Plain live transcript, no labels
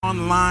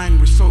online,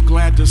 we're so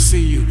glad to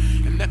see you.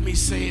 And let me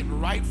say it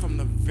right from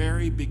the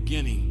very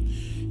beginning.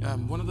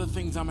 One of the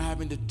things I'm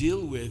having to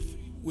deal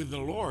with the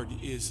Lord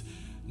is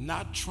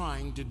not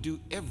trying to do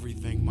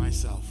everything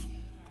myself.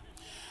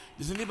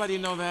 Does anybody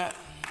know that?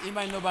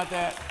 Anybody know about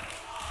that?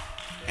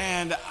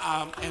 And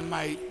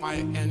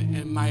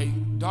my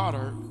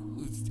daughter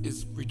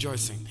is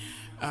rejoicing.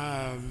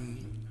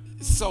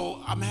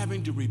 So I'm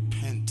having to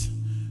repent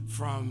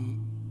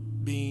from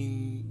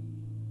being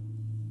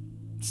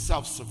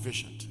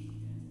self-sufficient.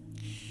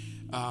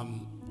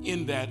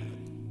 In that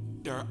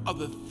there are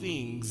other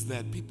things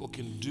that people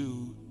can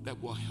do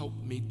that will help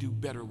me do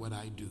better what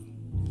I do.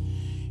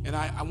 And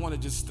I want to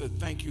just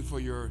thank you for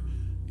your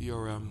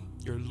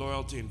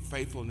loyalty and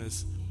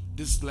faithfulness.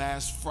 This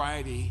last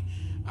Friday,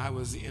 I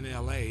was in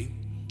LA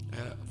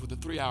with a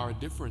 3-hour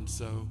difference.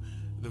 So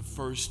the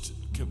first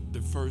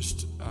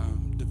devotion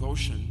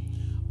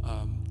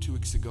 2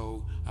 weeks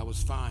ago, I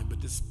was fine.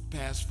 But this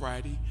past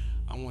Friday,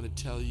 I want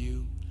to tell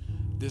you,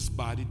 this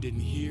body didn't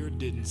hear,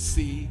 didn't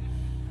see.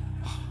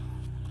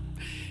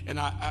 And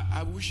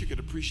I wish you could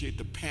appreciate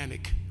the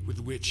panic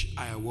with which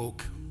I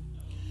awoke,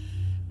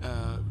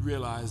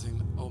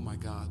 realizing, oh my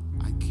God,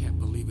 I can't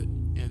believe it.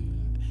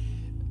 And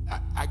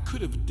I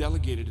could have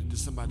delegated it to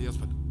somebody else,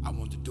 but I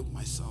want to do it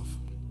myself.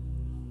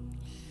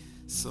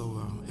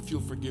 So if you'll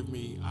forgive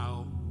me,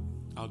 I'll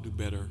do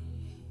better.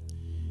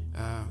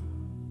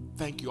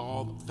 Thank you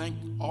all. Thank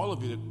all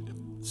of you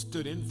that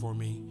stood in for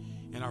me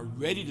and are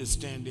ready to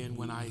stand in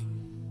when I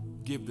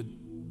give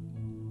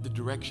the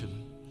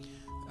direction.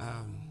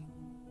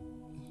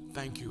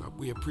 Thank you.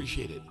 We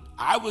appreciate it.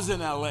 I was in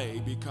LA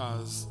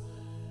because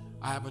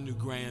I have a new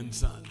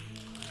grandson.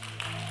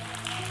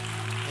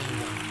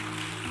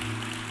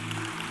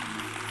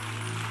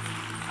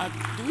 And,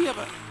 do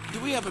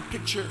we have a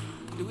picture?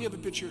 Do we have a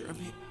picture of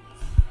him?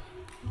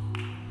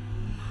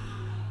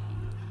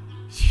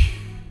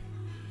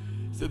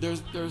 So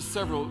there's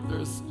several.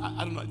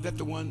 I don't know. Is that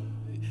the one?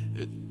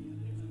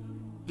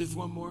 There's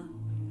one more.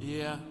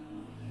 Yeah.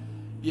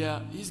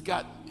 He's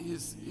got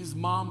his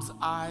mom's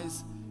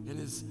eyes and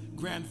his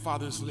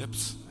grandfather's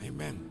lips.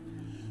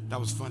 Amen. That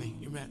was funny.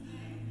 Amen.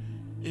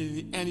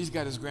 And he's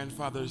got his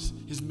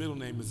middle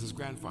name is his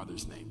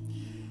grandfather's name.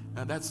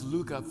 That's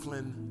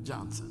Flynn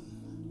Johnson.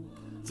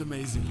 It's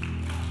amazing.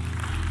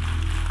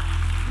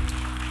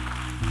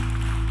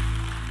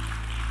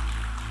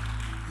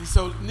 And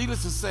so,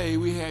 needless to say,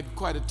 we had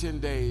quite a 10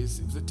 days.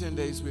 It was a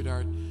 10-day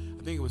sweetheart.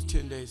 I think it was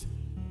 10 days.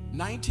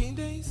 19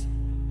 days?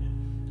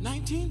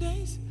 19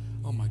 days?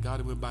 Oh my God,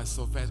 it went by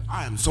so fast.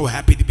 I am so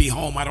happy to be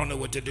home. I don't know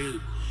what to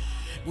do.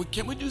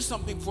 Can we do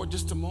something for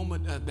just a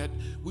moment that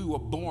you were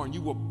born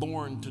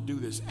to do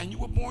this. And you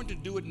were born to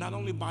do it not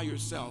only by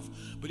yourself,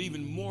 but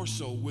even more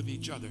so with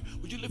each other.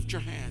 Would you lift your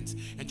hands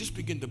and just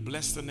begin to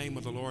bless the name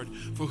of the Lord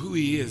for who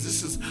he is?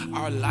 This is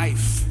our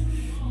life.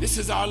 This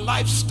is our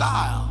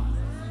lifestyle.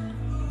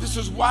 This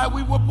is why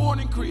we were born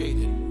and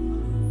created.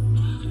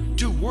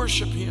 To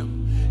worship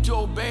him, to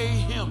obey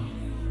him,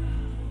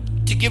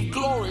 to give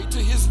glory to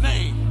his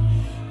name.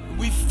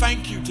 We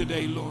thank you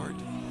today, Lord.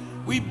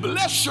 We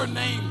bless your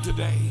name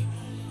today.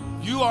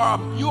 You are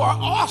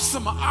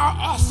awesome, our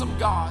awesome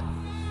God.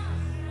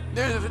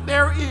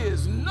 There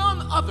is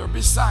none other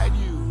beside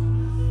you.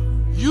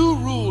 You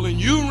rule and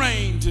you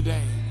reign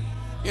today.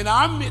 In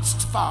our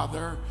midst,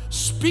 Father,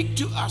 speak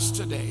to us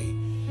today.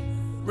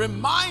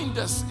 Remind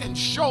us and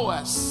show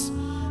us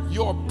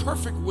your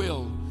perfect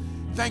will.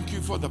 Thank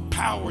you for the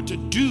power to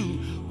do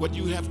what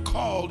you have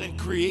called and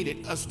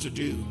created us to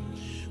do.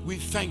 We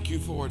thank you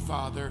for it,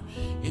 Father.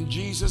 In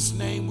Jesus'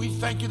 name, we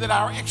thank you that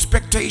our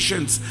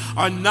expectations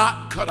are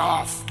not cut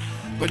off,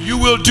 but you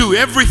will do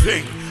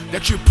everything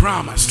that you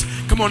promised.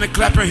 Come on and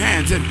clap your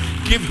hands and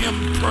give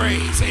him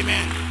praise.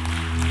 Amen.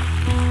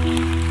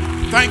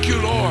 Thank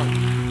you, Lord.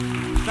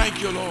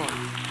 Thank you, Lord.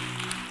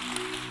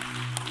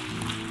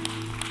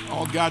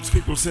 All God's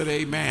people said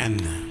amen.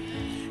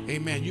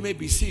 Amen. You may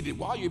be seated.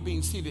 While you're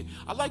being seated,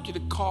 I'd like you to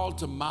call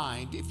to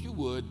mind, if you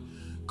would,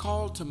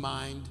 call to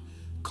mind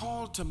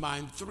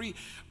three.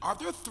 Are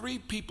there 3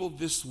 people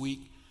this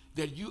week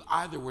that you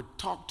either were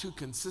talked to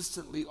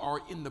consistently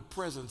or in the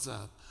presence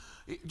of?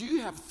 Do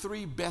you have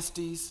 3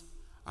 besties?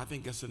 I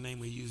think that's the name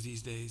we use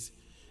these days.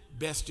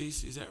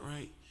 Besties, is that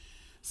right?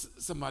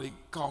 Somebody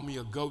called me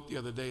a goat the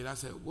other day, and I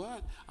said,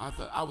 "What?" I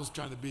thought I was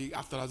going to be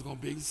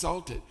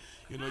insulted.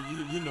 You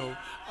know,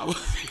 I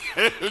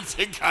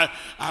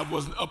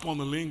wasn't up on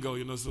the lingo.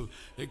 So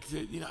they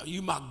said,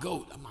 "You my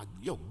goat." I'm like,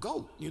 "Yo,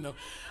 goat."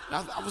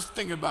 I was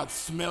thinking about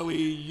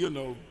smelly.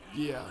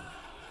 Yeah.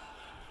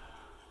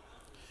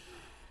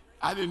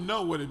 I didn't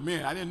know what it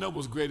meant. I didn't know it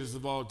was greatest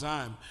of all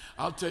time.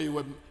 I'll tell you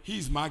what,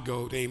 he's my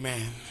goat.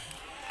 Amen.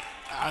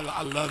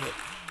 I love it.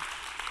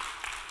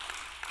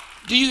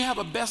 Do you have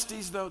a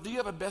besties, though? Do you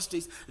have a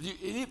besties? Do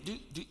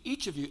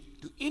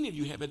any of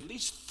you have at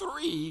least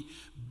 3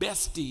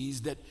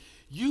 besties that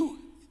you,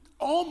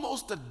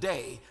 almost a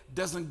day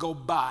doesn't go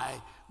by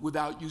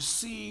without you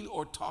seeing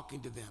or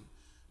talking to them?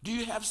 Do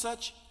you have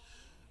such?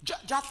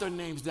 Jot their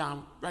names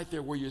down right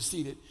there where you're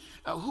seated.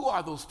 Who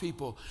are those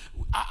people?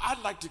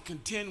 I'd like to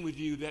contend with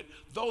you that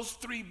those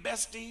three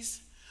besties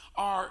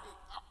are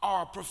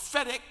a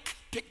prophetic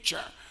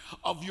picture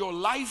of your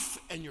life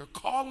and your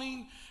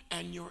calling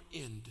and your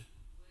end.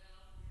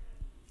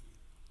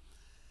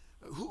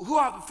 Who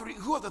are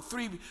the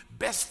three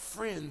best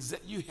friends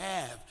that you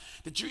have,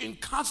 that you're in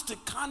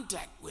constant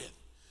contact with?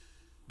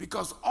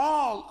 Because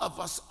all of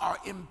us are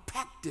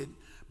impacted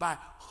by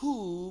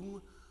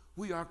whom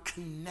we are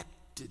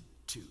connected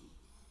to.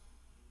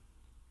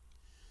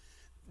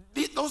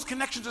 Those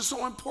connections are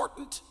so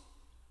important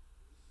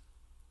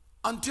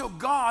until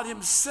God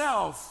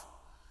himself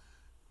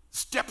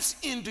steps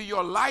into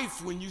your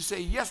life when you say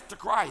yes to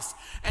Christ,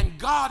 and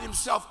God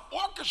himself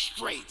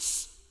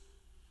orchestrates.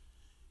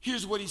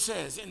 Here's what he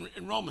says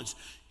in Romans.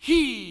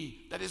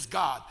 He, that is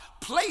God,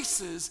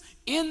 places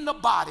in the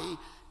body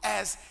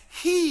as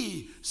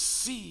he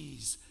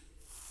sees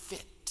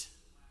fit.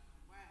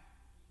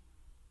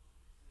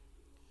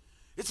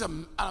 It's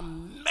an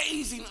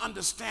amazing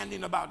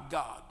understanding about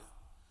God,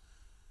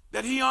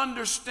 that he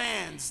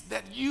understands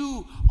that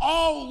you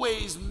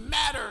always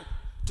matter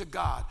to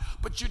God,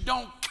 but you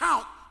don't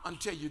count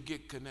until you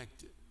get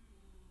connected.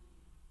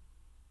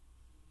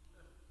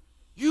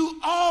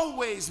 You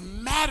always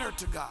matter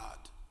to God,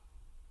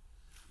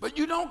 but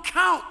you don't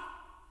count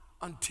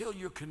until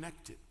you're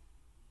connected.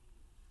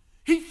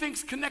 He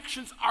thinks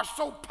connections are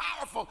so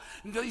powerful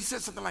until he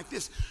says something like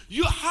this.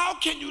 How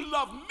can you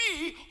love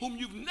me whom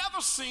you've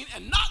never seen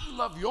and not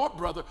love your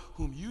brother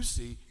whom you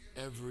see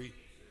every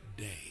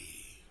day?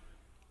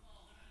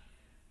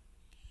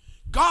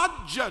 God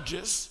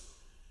judges,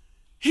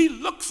 he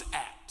looks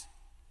at,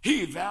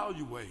 he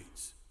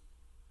evaluates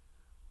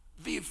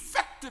the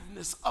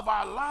effectiveness of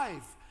our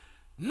life,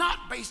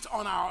 not based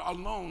on our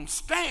alone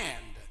stand,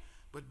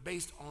 but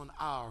based on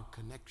our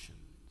connections.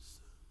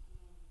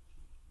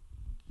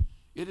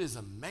 It is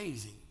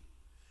amazing.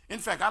 In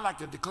fact, I'd like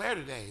to declare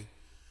today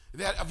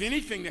that of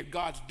anything that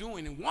God's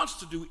doing and wants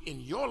to do in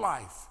your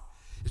life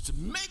is to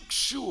make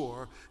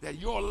sure that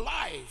your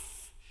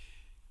life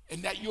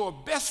and that your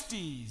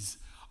besties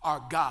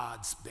are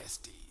God's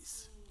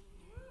besties.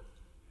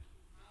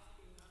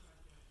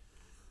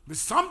 But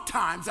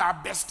sometimes our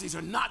besties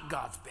are not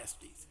God's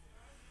besties.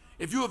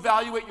 If you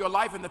evaluate your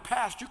life in the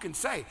past, you can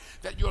say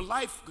that your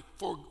life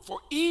for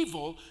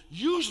evil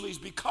usually is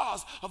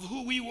because of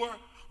who we were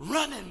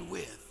running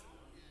with.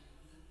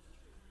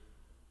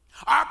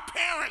 Our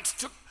parents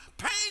took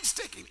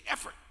painstaking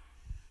effort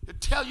to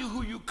tell you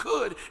who you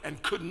could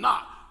and could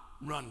not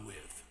run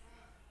with.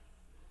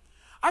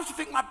 I used to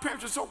think my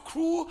parents were so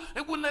cruel,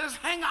 they wouldn't let us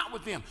hang out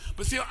with them.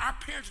 But see, our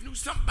parents knew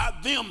something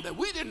about them that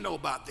we didn't know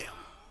about them.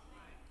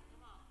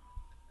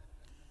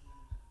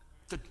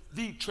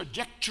 The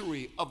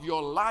trajectory of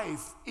your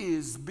life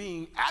is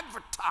being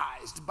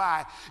advertised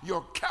by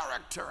your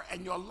character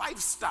and your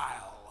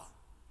lifestyle.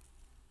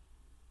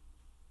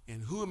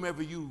 And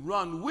whomever you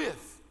run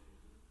with,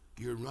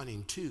 you're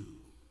running to.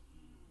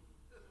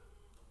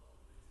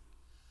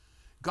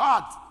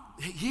 God,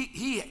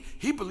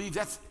 he believes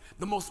that's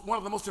one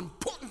of the most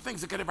important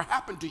things that could ever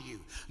happen to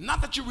you.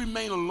 Not that you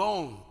remain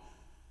alone.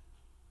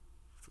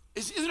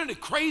 Isn't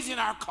it crazy in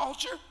our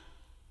culture?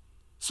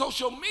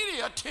 Social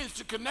media tends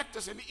to connect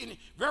us in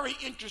very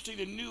interesting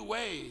and new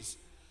ways.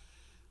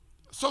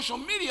 Social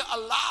media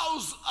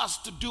allows us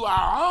to do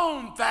our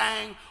own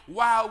thing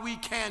while we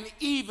can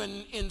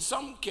even, in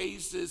some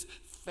cases,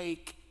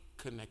 fake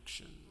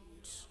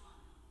connections.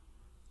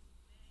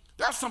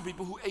 There are some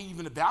people who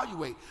even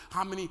evaluate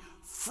how many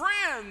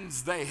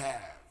friends they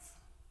have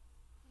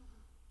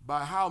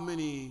by how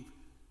many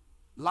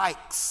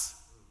likes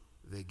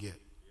they get.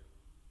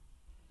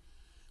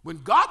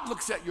 When God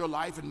looks at your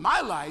life and my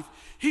life,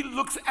 he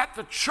looks at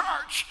the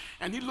church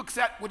and he looks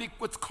at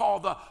what's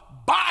called the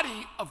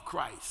body of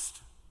Christ.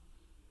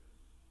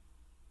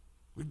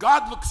 When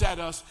God looks at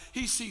us,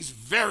 he sees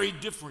very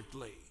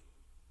differently.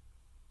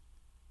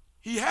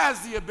 He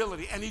has the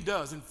ability, and he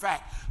does, in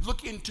fact,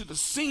 look into the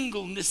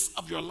singleness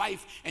of your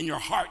life and your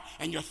heart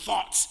and your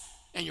thoughts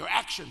and your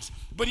actions.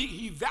 But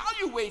he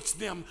evaluates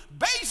them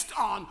based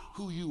on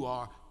who you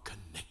are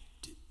connected.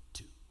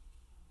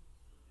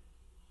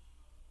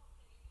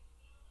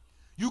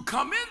 You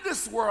come in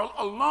this world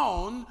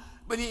alone,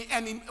 but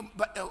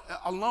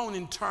alone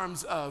in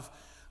terms of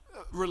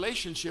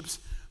relationships.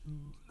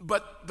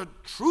 But the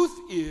truth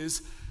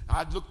is,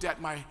 I looked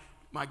at my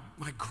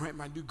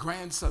new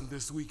grandson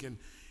this week, and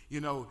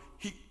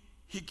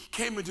he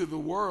came into the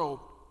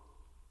world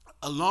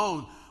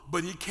alone,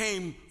 but he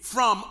came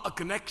from a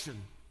connection.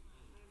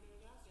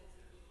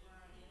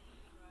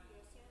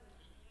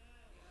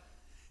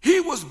 He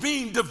was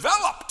being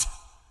developed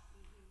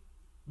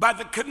by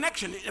the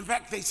connection. In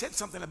fact, they said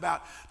something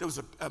about,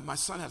 my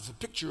son has a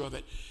picture of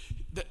it,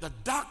 the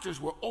doctors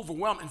were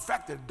overwhelmed. In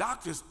fact, the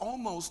doctors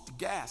almost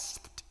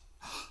gasped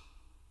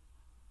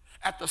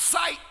at the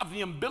sight of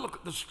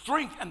the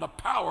strength and the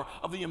power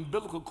of the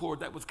umbilical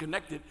cord that was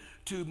connected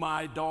to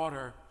my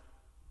daughter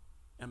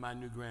and my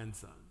new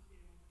grandson.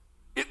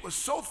 It was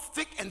so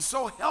thick and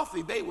so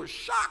healthy, they were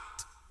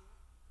shocked.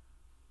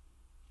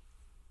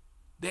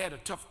 They had a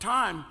tough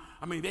time.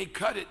 I mean, they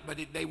cut it, but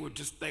they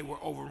were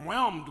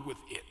overwhelmed with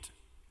it.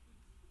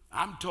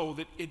 I'm told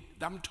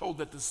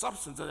that the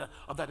substance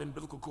of that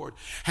umbilical cord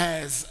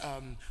has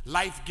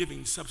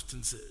life-giving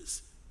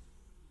substances.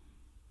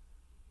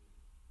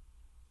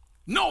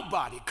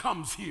 Nobody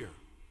comes here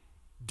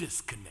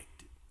disconnected.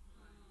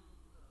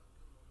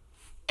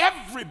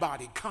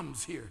 Everybody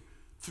comes here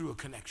through a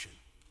connection.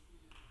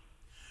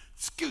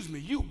 Excuse me,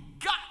 you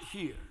got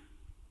here,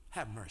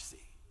 have mercy,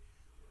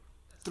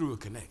 through a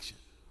connection.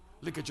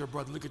 Look at your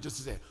brother, look at your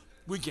sister.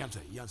 We can't say,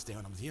 you understand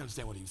what I'm saying? You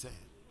understand what he's saying?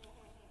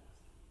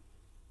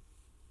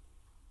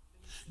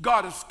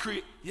 God has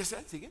created, yes,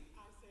 that's again.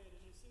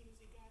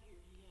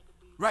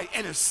 Right,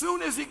 and as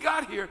soon as he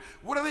got here,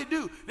 what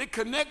do? They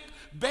connect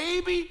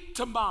baby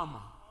to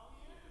mama.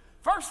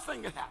 First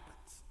thing that happens.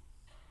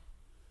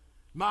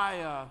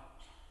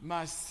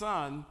 My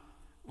son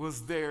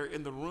was there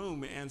in the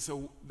room, and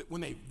so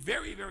when they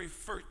very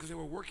first, because they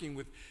were working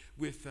with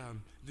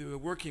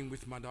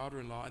my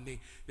daughter-in-law, and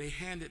they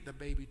handed the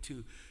baby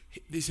to.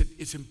 They said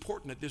it's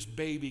important that this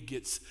baby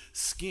gets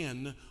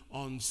skin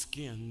on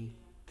skin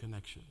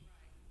connection.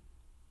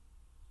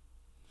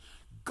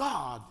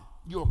 God,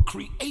 your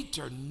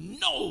creator,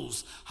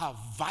 knows how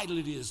vital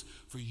it is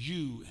for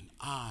you and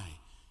I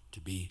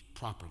to be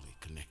properly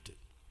connected.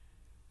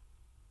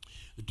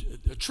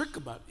 The trick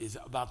about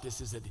this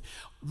is that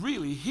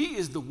really he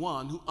is the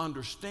one who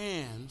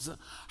understands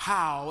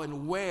how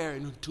and where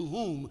and to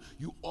whom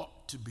you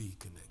ought to be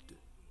connected.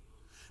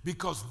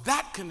 Because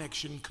that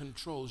connection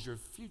controls your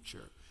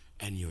future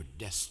and your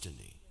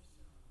destiny.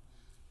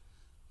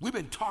 We've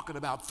been talking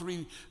about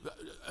the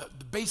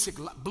basic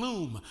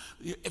bloom.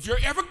 If you're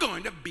ever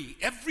going to be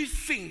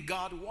everything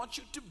God wants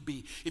you to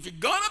be, if you're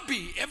going to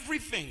be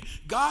everything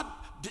God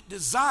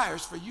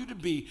desires for you to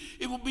be,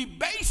 it will be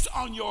based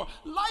on your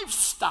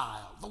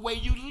lifestyle, the way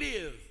you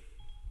live.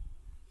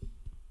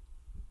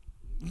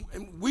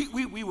 And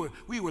we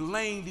were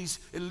laying these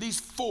at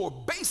least 4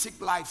 basic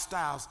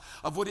lifestyles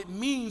of what it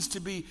means to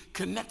be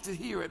connected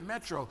here at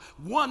Metro.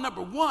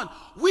 Number one,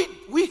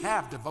 we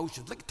have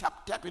devotions. Look,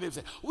 tap your neighbor and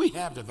say, we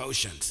have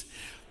devotions.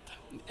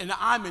 And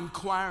I'm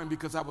inquiring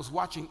because I was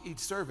watching each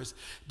service.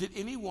 Did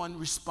anyone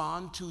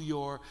respond to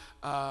your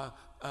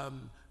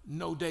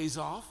no days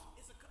off?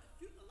 Lots of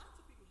people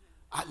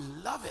have.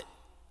 I love it.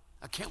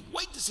 I can't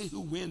wait to see who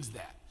wins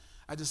that.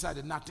 I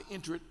decided not to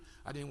enter it.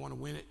 I didn't want to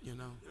win it,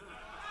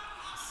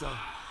 So,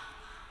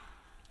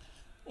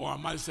 or I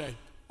might say,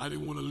 I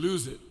didn't want to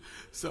lose it.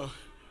 So,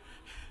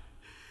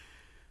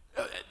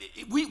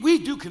 we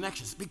do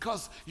connections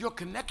because your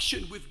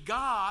connection with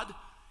God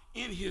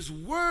in his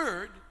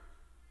word,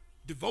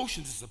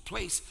 devotions is a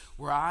place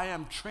where I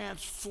am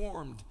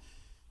transformed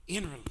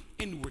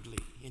inwardly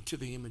into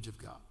the image of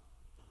God.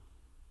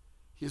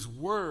 His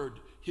word,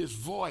 his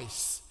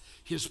voice,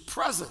 his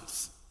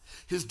presence,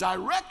 his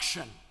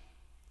direction,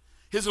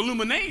 his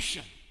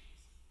illumination.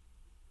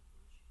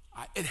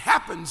 It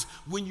happens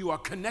when you are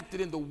connected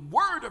in the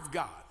Word of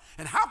God.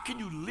 And how can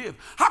you live?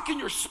 How can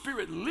your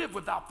spirit live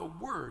without the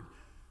Word?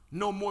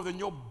 No more than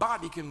your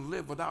body can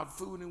live without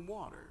food and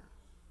water.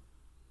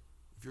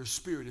 If your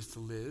spirit is to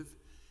live,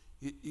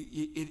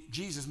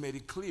 Jesus made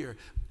it clear.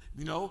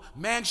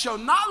 Man shall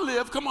not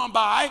live, come on,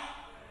 by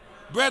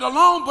bread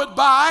alone, but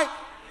by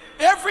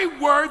every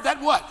word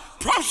that what?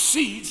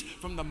 Proceeds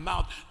from the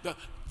mouth.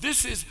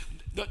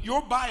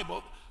 Your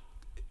Bible.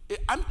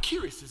 I'm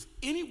curious, does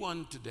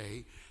anyone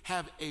today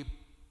have a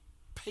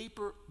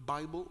paper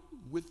Bible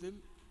with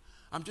them?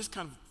 I'm just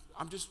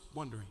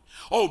wondering.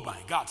 Oh my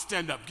God,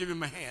 stand up, give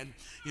him a hand.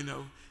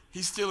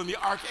 He's still in the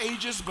arch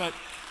ages, but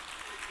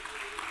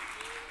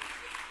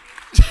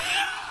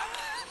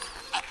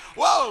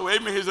whoa,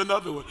 amen, here's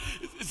another one.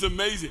 It's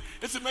amazing.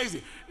 It's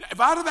amazing. If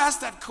I'd have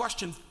asked that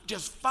question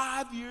just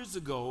 5 years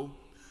ago,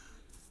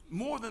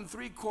 more than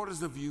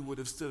 3/4 of you would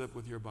have stood up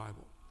with your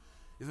Bible.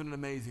 Isn't it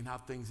amazing how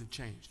things have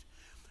changed?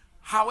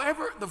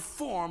 However the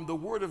form the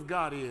Word of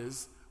God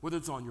is, whether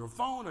it's on your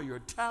phone or your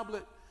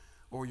tablet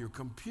or your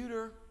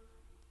computer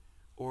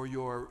or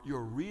your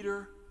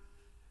reader,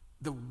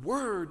 the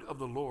Word of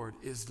the Lord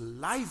is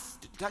life.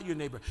 Tell your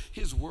neighbor,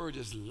 his Word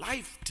is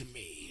life to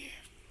me.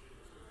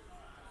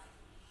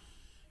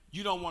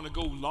 You don't want to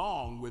go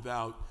long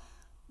without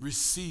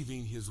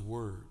receiving his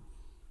Word.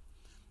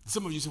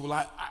 Some of you say,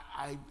 well,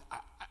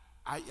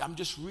 I'm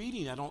just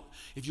reading.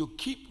 If you'll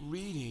keep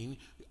reading,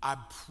 I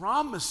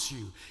promise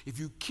you, if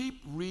you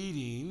keep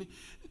reading,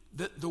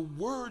 the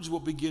words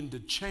will begin to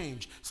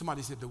change.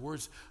 Somebody said the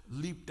words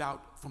leaped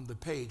out from the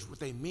page. What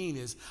they mean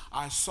is,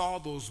 I saw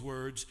those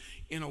words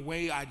in a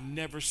way I'd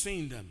never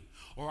seen them.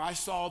 Or I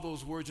saw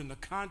those words in the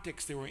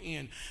context they were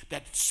in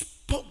that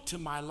spoke to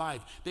my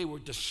life. They were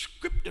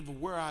descriptive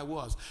of where I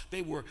was.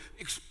 They were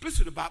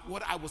explicit about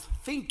what I was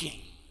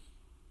thinking.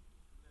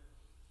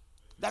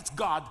 That's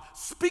God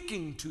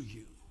speaking to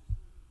you.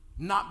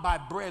 Not by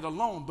bread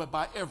alone, but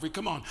by every,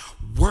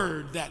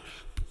 word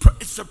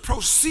it's a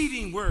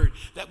proceeding word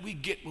that we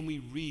get when we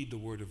read the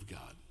Word of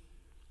God.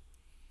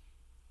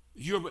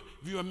 If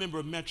you're a member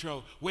of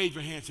Metro, wave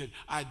your hand and say,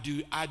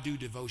 I do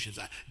devotions,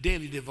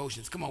 daily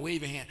devotions. Come on,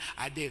 wave your hand.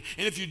 I did.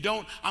 And if you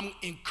don't, I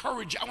want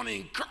to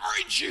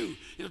encourage you.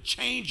 It'll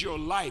change your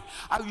life.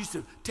 I used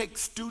to take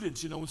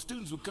students, when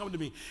students would come to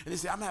me and they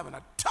say, I'm having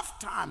a tough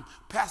time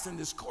passing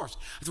this course.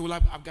 I said, well,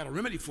 I've got a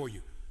remedy for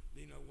you.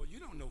 Well, you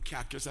don't know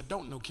calculus. I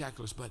don't know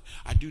calculus, but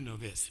I do know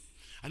this.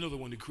 I know the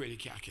one who created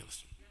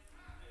calculus.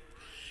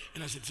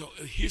 And I said, so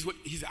here's what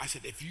he said. I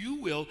said, if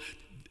you will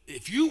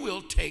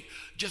take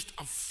just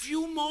a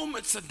few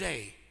moments a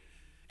day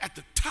at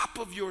the top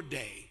of your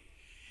day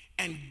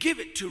and give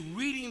it to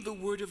reading the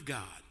Word of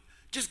God,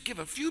 just give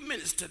a few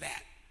minutes to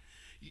that,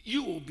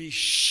 you will be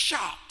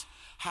shocked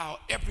how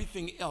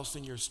everything else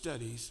in your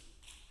studies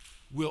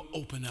will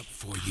open up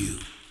for you.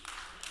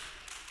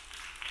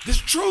 This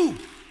is true.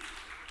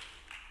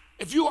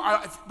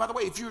 By the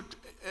way, if you're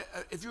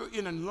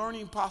in a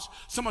learning posture,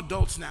 some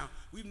adults now,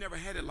 we've never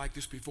had it like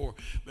this before,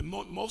 but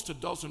most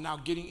adults are now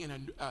getting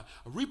in a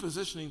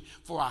repositioning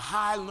for a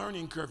high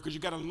learning curve because you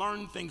got to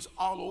learn things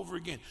all over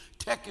again.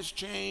 Tech has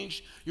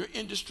changed, your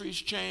industry's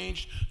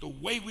changed, the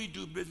way we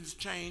do business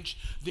changed,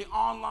 the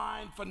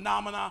online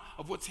phenomena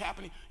of what's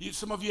happening.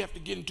 Some of you have to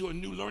get into a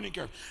new learning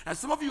curve. And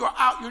some of you are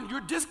out,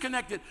 you're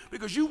disconnected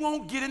because you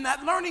won't get in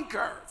that learning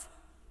curve.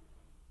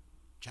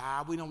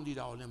 Child, we don't need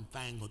all them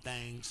fangled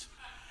things.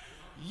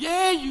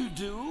 Yeah, you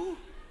do.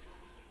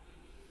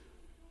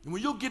 And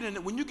when you get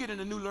in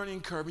a new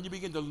learning curve and you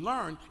begin to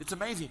learn, it's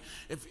amazing.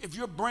 If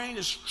your brain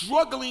is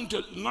struggling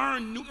to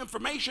learn new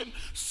information,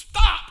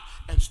 stop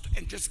and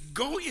just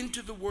go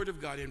into the Word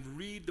of God and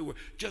read the Word.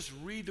 Just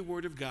read the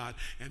Word of God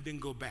and then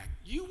go back.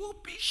 You will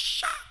be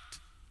shocked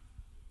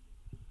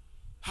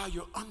how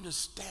your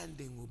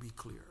understanding will be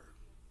clearer.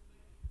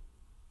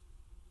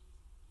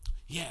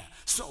 Yeah,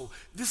 so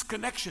this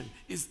connection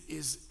is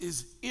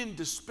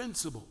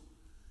indispensable.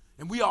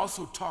 And we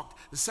also talked,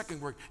 the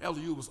second work,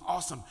 LDU was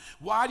awesome.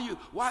 Did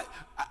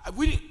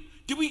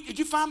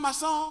you find my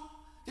song?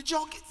 Did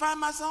y'all find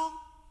my song?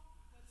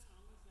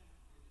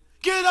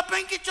 Get up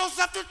and get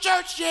yourself to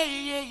church.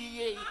 Yeah.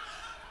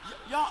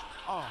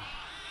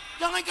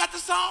 Y'all ain't got the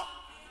song?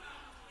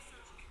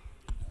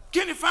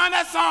 Can you find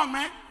that song,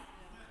 man?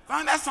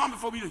 Find that song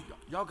before we do.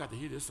 Y'all got to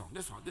hear this song.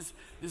 This song, this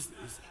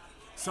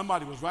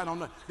somebody was right on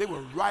the, they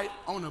were right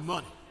on the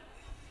money.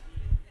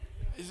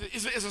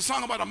 It's a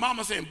song about a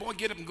mama saying, boy,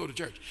 get up and go to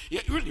church.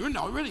 Yeah,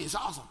 really, it's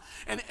awesome.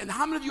 And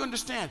how many of you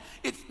understand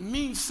it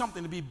means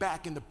something to be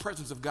back in the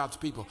presence of God's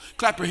people?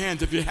 Clap your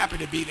hands if you're happy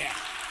to be there.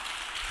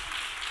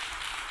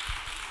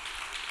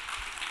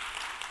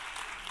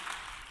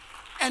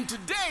 And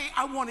today,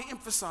 I want to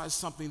emphasize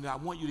something that I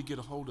want you to get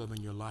a hold of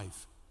in your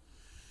life.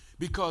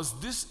 Because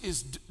this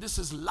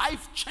is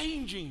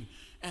life-changing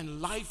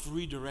and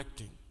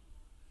life-redirecting.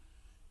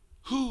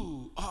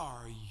 Who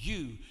are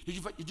you?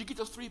 Did you get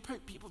those three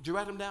people? Did you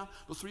write them down?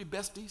 Those three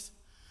besties?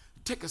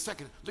 Take a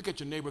second, look at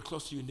your neighbor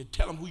close to you and then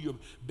tell them who your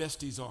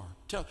besties are.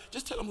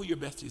 Just tell them who your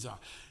besties are.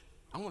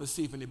 I want to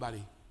see if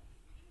anybody,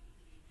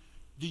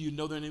 do you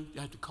know their name? You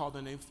have to call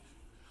their name.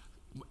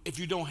 If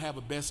you don't have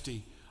a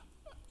bestie,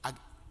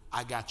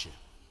 I got you.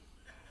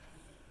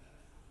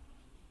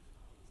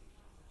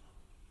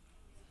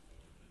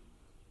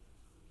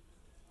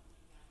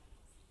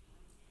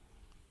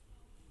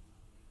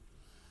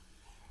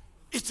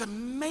 It's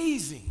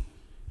amazing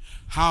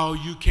how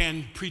you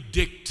can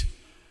predict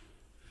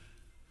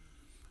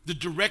the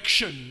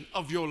direction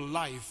of your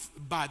life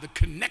by the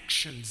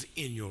connections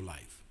in your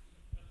life.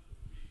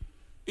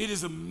 It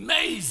is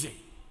amazing.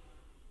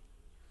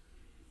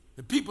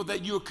 The people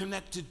that you're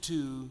connected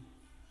to,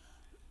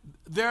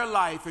 their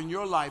life and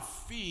your life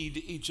feed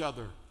each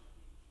other.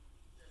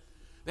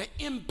 They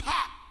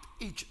impact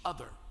each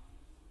other.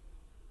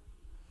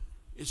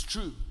 It's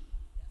true.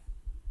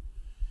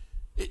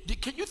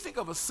 Can you think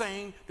of a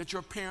saying that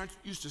your parents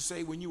used to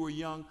say when you were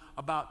young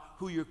about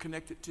who you're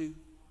connected to?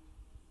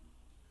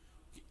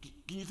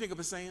 Can you think of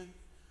a saying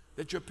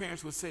that your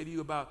parents would say to you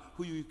about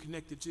who you're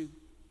connected to?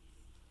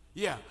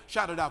 Yeah,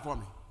 shout it out for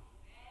me.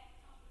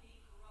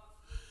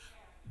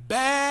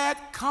 Bad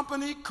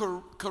company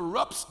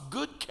corrupts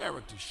good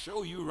character.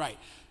 Show you right.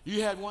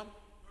 You had one?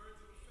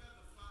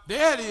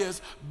 There it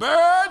is.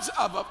 Birds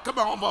of a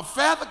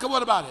feather.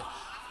 What about it?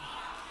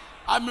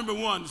 I remember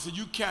one that said,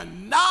 you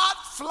cannot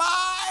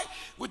fly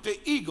with the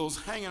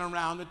eagles hanging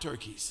around the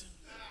turkeys.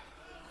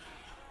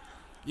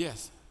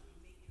 Yes.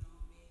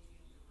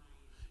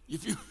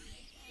 If you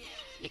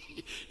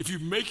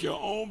make your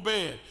own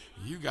bed,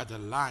 you got to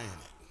lie in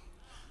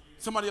it.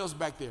 Somebody else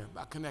back there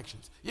about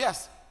connections.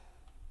 Yes.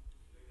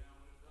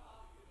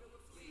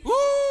 Woo!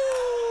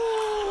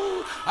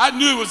 I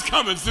knew it was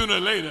coming sooner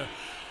or later.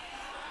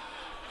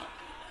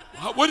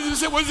 What does it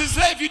say? What does it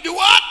say? If you do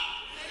what?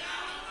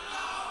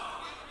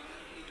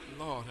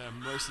 Lord have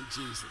mercy,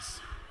 Jesus.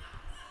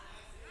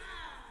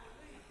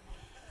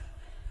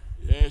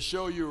 Yeah,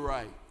 show you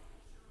right.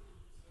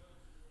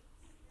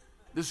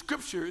 The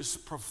scripture is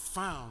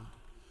profound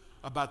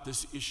about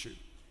this issue.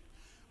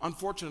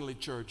 Unfortunately,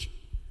 church,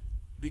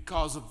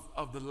 because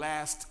of the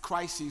last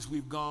crises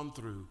we've gone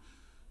through,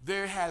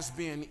 there has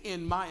been,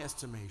 in my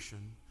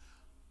estimation,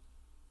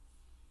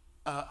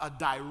 a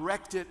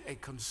directed, a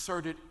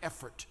concerted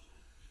effort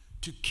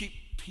to keep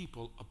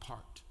people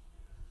apart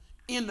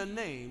in the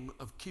name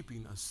of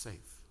keeping us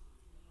safe.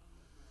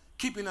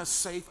 Keeping us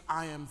safe,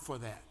 I am for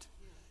that.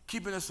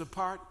 Keeping us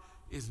apart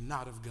is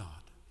not of God.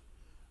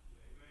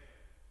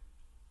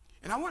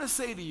 And I want to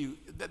say to you,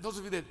 that those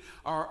of you that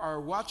are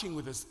watching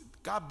with us,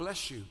 God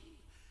bless you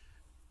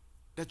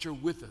that you're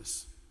with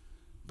us.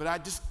 But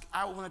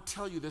I want to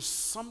tell you there's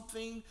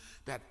something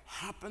that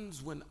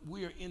happens when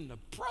we are in the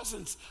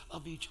presence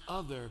of each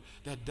other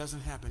that doesn't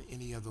happen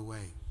any other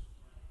way.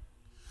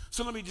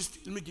 So let me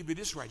give you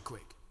this right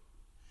quick.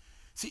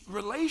 See,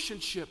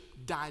 relationship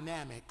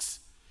dynamics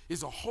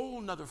is a whole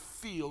nother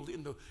field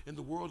in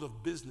the world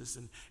of business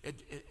and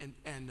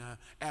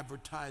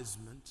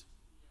advertisement.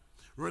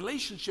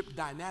 Relationship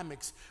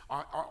dynamics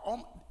are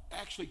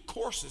actually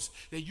courses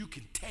that you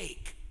can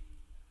take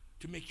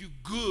to make you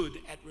good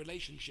at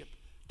relationship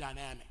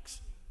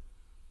dynamics.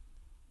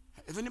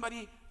 Has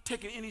anybody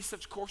taken any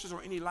such courses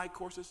or any like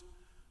courses?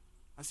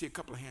 I see a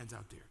couple of hands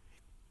out there.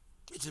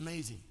 It's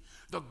amazing.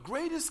 The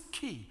greatest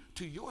key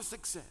to your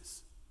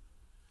success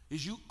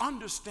is you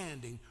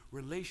understanding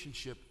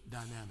relationship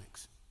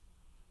dynamics.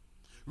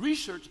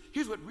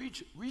 Here's what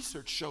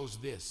research shows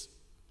this.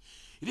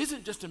 It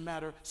isn't just a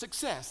matter,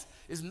 success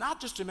is not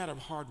just a matter of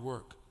hard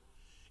work.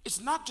 It's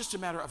not just a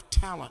matter of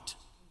talent.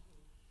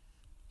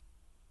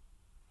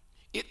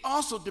 It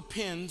also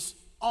depends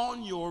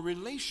on your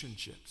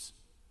relationships.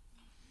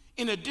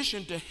 In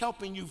addition to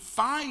helping you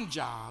find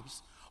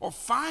jobs or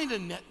find a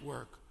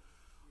network,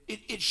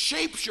 it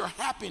shapes your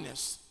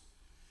happiness,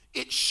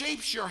 it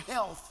shapes your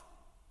health,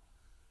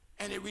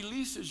 and it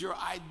releases your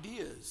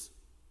ideas.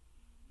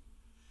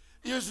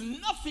 There's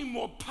nothing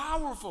more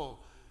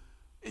powerful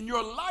in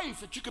your life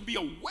that you can be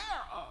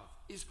aware of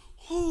is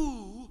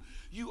who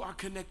you are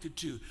connected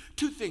to.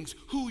 Two things,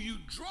 who you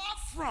draw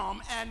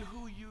from and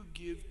who you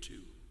give to.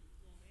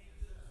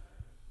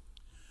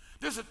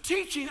 There's a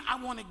teaching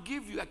I want to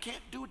give you. I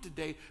can't do it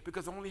today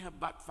because I only have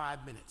about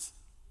 5 minutes.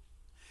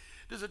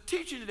 There's a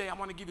teaching today I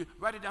want to give you.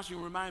 Write it down so you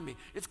can remind me.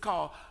 It's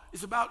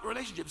about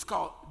relationships. It's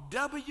called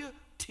WTF.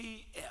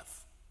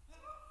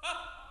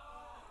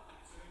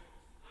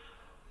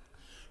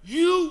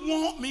 You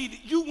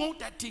want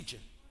that teaching.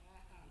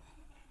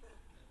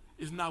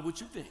 It's not what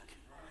you think.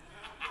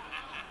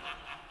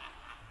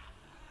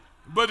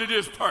 But it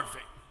is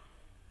perfect.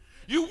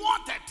 You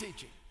want that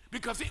teaching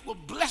because it will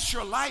bless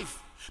your life.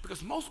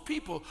 Because most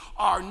people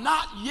are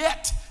not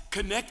yet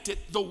connected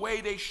the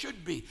way they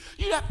should be.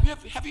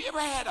 Have you ever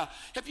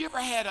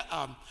had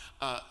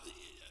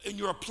in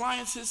your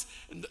appliances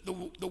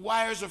the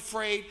wires are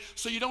frayed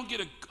so you don't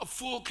get a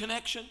full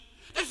connection?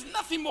 There's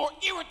nothing more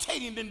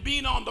irritating than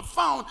being on the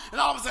phone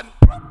and all of a sudden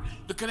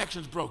the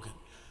connection's broken.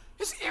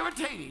 It's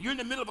irritating. You're in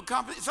the middle of a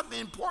conversation, something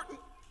important.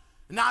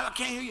 Now I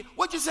can't hear you.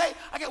 What'd you say?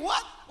 I get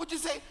what? What'd you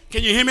say?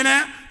 Can you hear me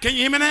now? Can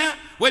you hear me now?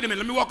 Wait a minute,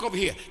 let me walk over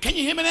here. Can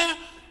you hear me now?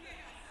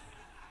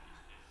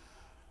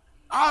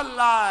 Our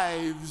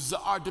lives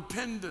are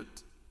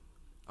dependent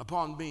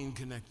upon being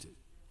connected.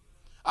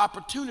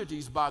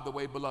 Opportunities, by the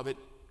way, beloved,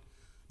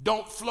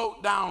 don't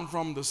float down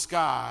from the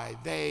sky.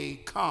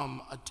 They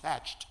come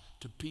attached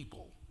to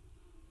people.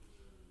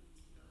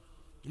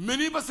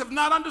 Many of us have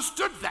not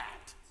understood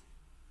that.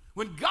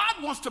 When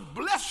God wants to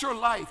bless your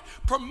life,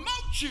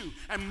 promote you,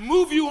 and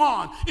move you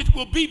on, it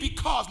will be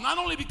not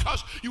only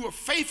because you are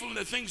faithful in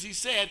the things he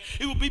said,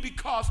 it will be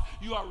because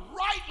you are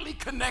rightly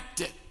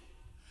connected.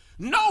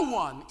 No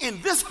one in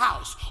this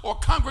house or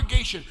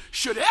congregation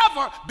should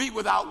ever be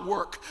without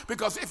work,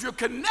 because if you're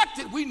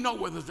connected, we know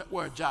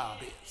where a job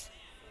is.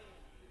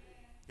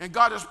 And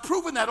God has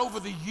proven that over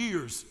the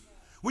years.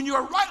 When you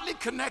are rightly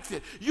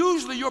connected,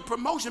 usually your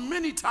promotion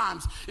many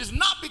times is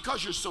not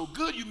because you're so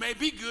good, you may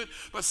be good,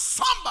 but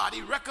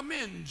somebody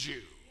recommends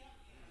you.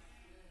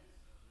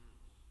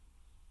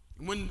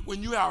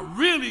 When you are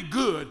really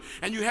good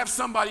and you have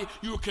somebody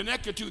you are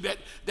connected to that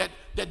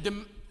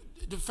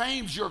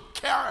defames your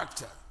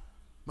character,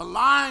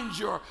 maligns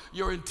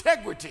your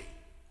integrity,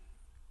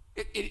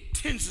 it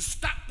tends to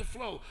stop the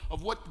flow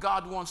of what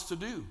God wants to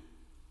do.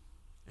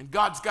 And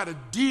God's got to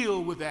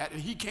deal with that, and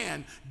he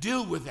can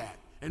deal with that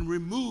and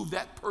remove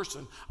that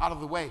person out of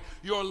the way.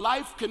 Your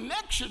life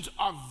connections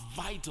are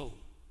vital.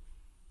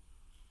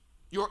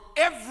 Your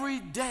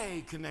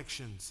everyday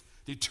connections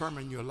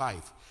determine your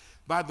life.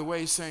 By the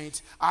way,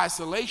 saints,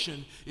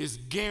 isolation is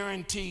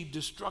guaranteed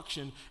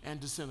destruction and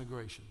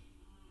disintegration.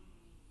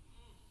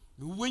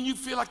 When you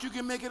feel like you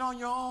can make it on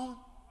your own,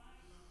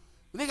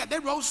 they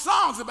wrote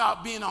songs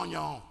about being on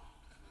your own.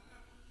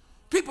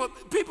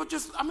 People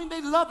just,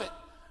 they love it.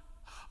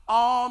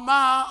 On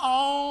my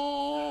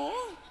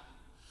own,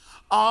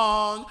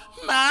 on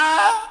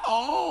my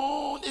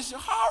own. It's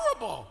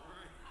horrible.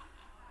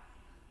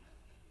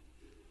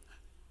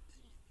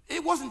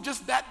 It wasn't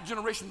just that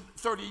generation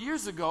 30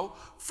 years ago,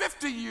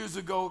 50 years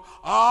ago.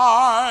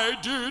 I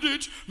did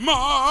it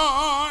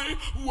my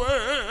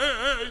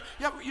way.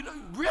 Yeah,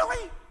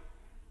 really?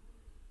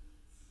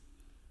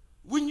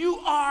 When you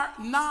are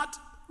not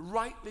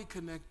rightly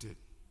connected,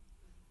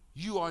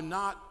 you are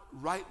not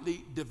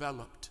rightly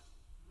developed.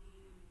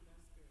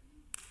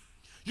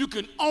 You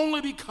can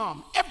only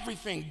become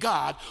everything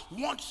God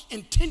wants,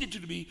 intended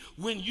you to be,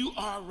 when you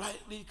are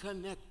rightly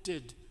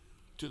connected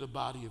to the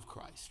body of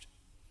Christ.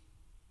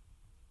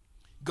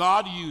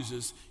 God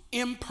uses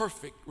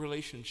imperfect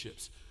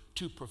relationships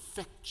to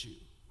perfect you,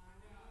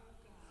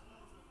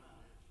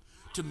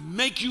 to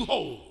make you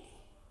whole,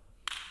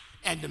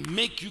 and to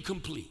make you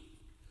complete.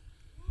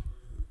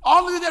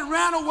 All of you that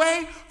ran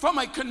away from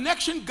a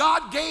connection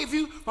God gave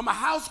you, from a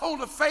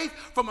household of faith,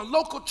 from a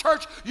local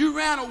church, you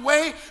ran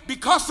away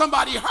because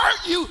somebody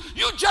hurt you.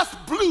 You just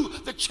blew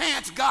the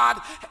chance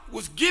God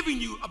was giving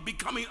you of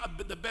becoming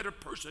the better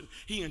person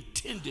He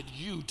intended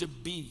you to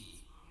be.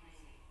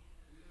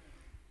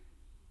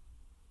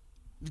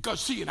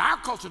 Because, see, in our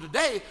culture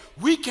today,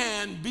 we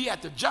can be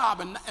at the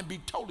job and be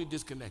totally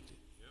disconnected.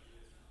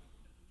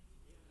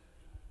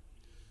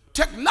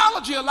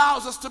 Technology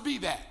allows us to be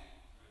that.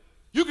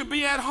 You can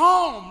be at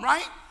home,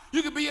 right?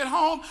 You can be at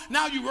home.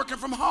 Now you're working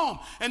from home,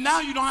 and now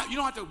you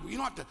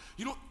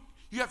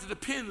have to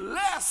depend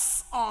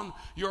less on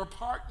your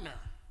partner,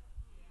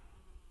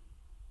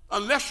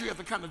 unless you have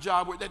the kind of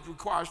job that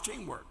requires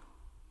teamwork.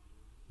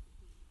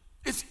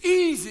 It's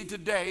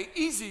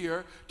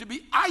easier to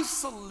be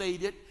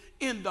isolated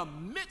in the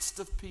midst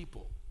of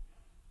people.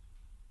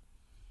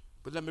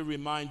 But let me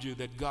remind you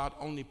that God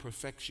only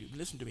perfects you.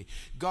 Listen to me.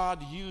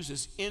 God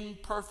uses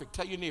imperfect,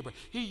 tell your neighbor,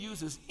 He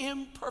uses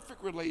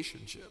imperfect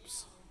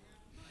relationships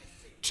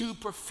to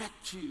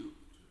perfect you.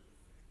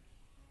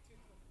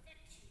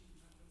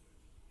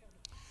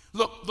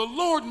 Look, the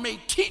Lord may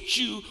teach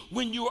you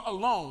when you're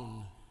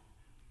alone,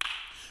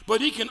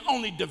 but He can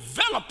only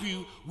develop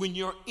you when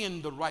you're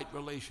in the right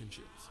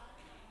relationships.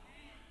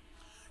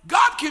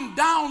 God can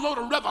download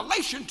a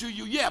revelation to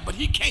you, yeah, but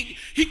he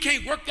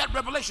can't work that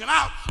revelation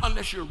out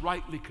unless you're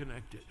rightly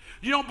connected.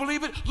 You don't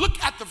believe it?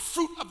 Look at the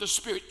fruit of the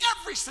Spirit.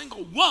 Every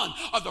single one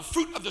of the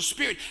fruit of the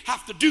Spirit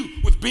have to do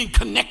with being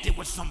connected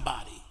with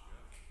somebody.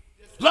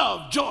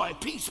 Love, joy,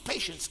 peace,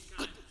 patience,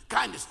 good,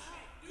 kindness.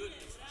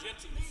 Goodness,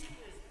 gentleness,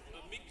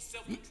 meekness,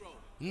 self-control.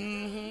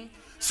 Mm-hmm.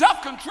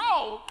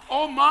 Self-control,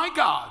 oh my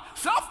God,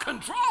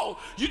 self-control.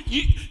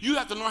 You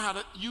have to learn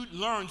you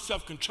learn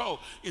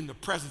self-control in the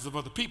presence of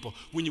other people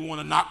when you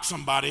want to knock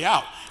somebody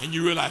out and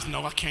you realize,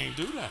 no, I can't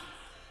do that.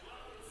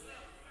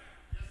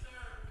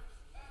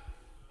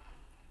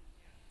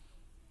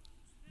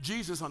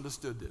 Jesus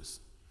understood this.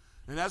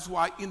 And that's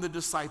why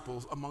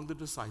among the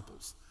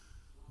disciples,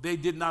 they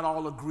did not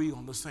all agree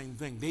on the same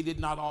thing. They did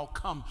not all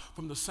come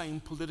from the same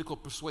political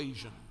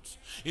persuasions.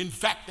 In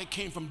fact, they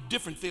came from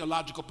different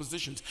theological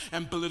positions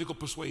and political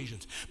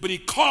persuasions. But He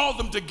called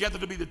them together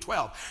to be the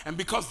 12. And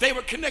because they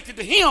were connected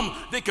to Him,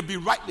 they could be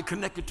rightly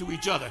connected to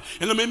each other.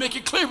 And let me make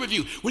it clear with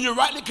you. When you're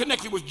rightly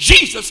connected with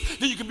Jesus,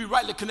 then you can be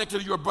rightly connected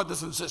to your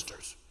brothers and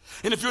sisters.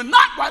 And if you're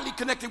not rightly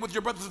connected with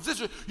your brothers and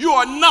sisters, you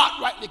are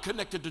not rightly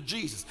connected to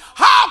Jesus.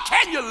 How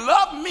can you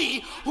love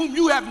me whom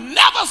you have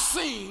never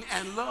seen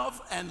and love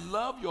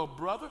your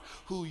brother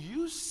who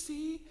you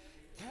see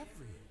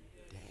every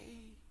day?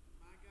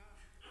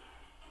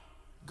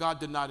 God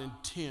did not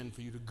intend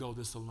for you to go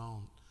this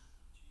alone.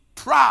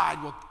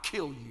 Pride will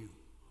kill you.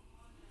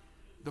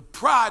 The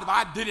pride of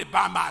I did it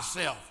by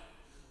myself.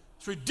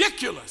 It's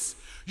ridiculous.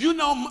 You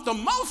know, the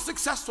most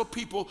successful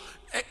people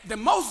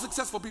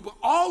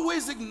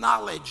always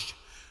acknowledge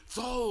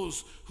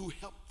those who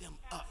help them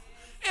up.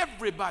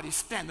 Everybody's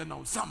standing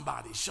on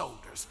somebody's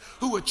shoulders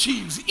who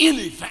achieves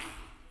anything.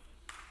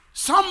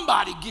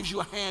 Somebody gives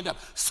you a hand up.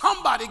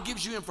 Somebody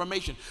gives you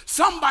information.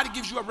 Somebody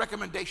gives you a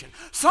recommendation.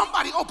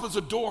 Somebody opens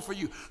a door for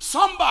you.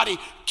 Somebody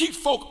keeps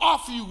folk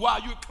off you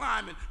while you're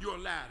climbing your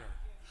ladder.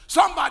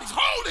 Somebody's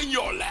holding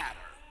your ladder.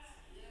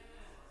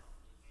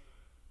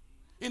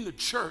 In the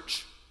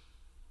church,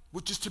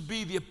 which is to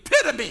be the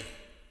epitome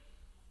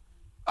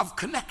of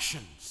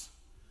connections,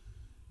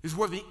 is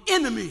where the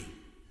enemy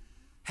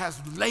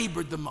has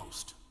labored the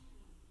most.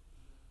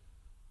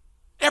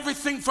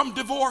 Everything from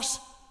divorce,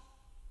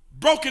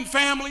 broken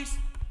families,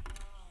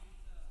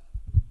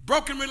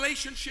 broken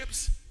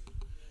relationships,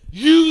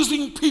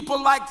 using people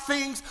like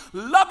things,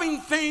 loving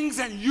things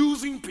and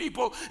using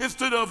people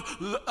instead of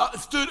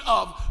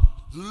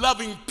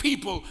loving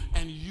people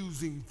and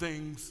using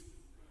things.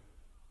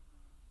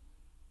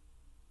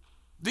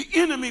 The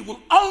enemy will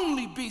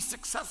only be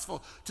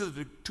successful to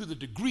the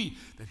degree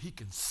that he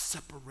can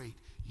separate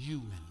you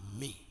and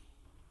me.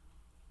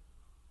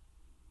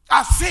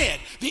 I said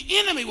the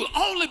enemy will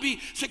only be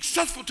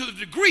successful to the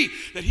degree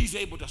that he's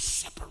able to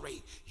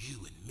separate you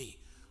and me.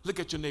 Look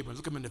at your neighbor and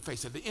look him in the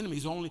face. Say, the enemy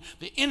is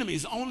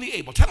only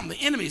able. Tell him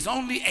the enemy is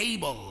only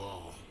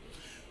able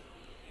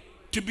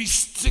to be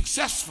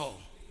successful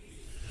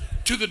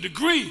to the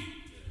degree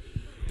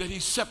that he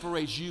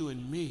separates you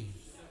and me.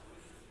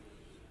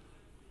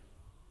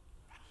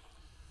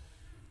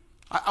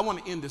 I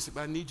want to end this, but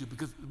I need you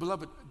because,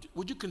 beloved,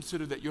 would you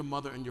consider that your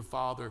mother and your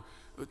father,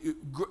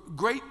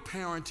 great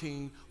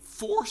parenting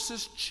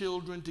forces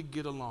children to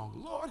get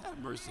along? Lord have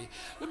mercy.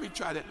 Let me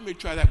try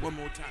that one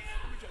more time.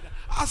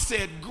 I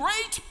said,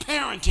 great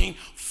parenting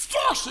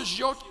forces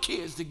your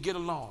kids to get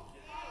along.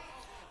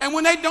 And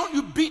when they don't,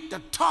 you beat the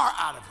tar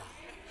out of them.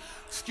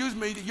 Excuse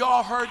me,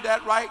 y'all heard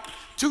that right?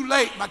 Too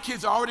late. My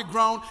kids are already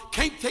grown.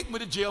 Can't take me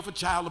to jail for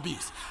child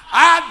abuse.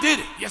 I did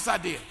it. Yes, I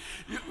did.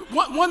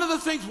 One of the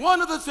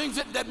things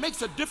that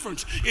makes a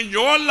difference in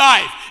your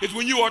life is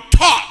when you are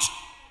taught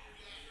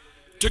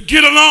to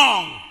get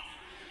along.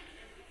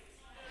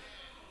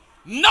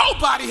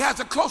 Nobody has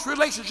a close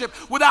relationship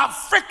without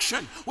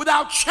friction,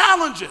 without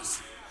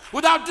challenges,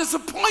 without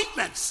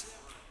disappointments,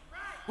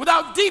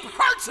 without deep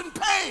hurts and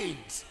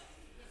pains.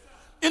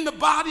 In the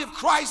body of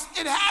Christ,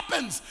 it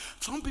happens.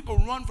 Some people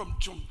run from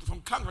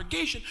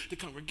congregation to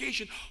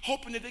congregation,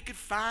 hoping that they could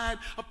find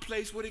a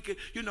place where they could,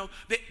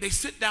 they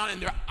sit down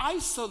and they're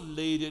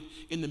isolated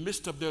in the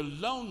midst of their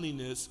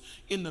loneliness,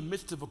 in the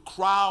midst of a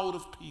crowd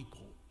of people,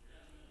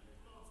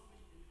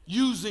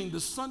 using the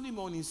Sunday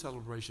morning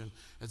celebration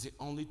as the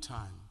only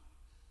time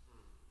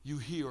you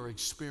hear or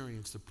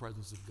experience the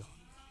presence of God.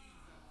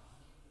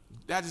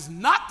 That is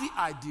not the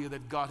idea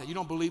that God had. You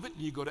don't believe it?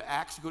 You go to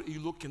Acts, you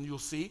look and you'll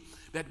see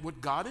that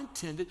what God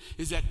intended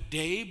is that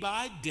day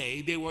by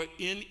day they were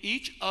in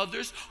each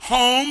other's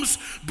homes,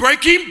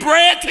 breaking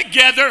bread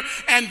together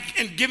and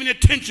giving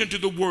attention to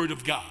the Word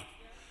of God.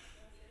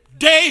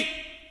 Day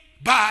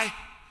by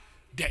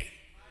day.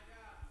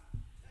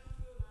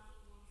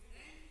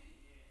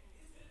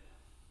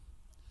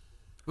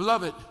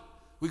 Beloved,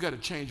 we got to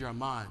change our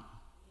mind.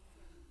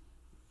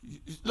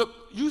 Look,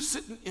 you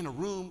sitting in a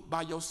room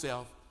by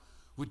yourself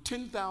with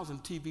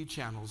 10,000 TV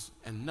channels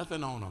and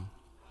nothing on them.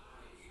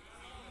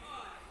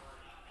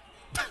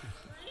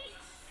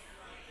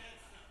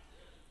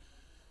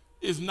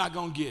 Is not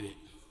going to get it.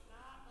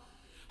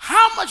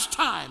 How much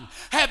time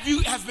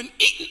has been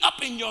eaten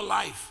up in your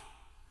life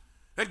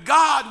that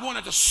God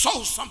wanted to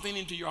sow something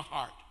into your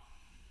heart?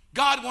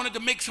 God wanted to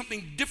make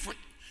something different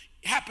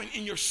happen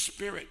in your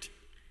spirit.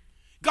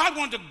 God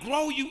wanted to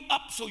grow you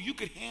up so you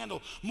could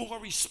handle more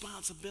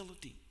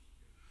responsibility.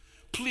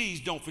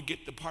 Please don't forget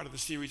the part of the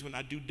series when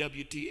I do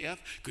WTF,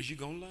 because you're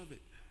going to love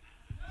it.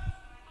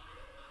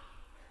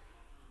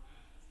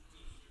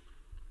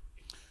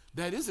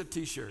 That is a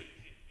t-shirt.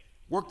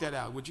 Work that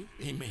out, would you?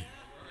 Amen.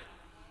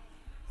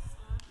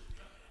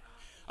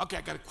 Okay,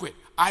 I got to quit.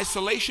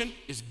 Isolation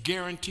is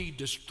guaranteed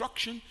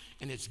destruction,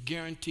 and it's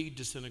guaranteed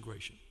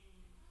disintegration.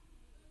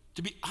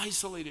 To be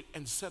isolated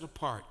and set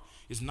apart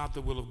is not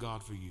the will of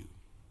God for you.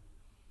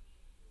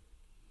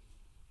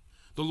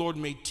 The Lord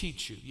may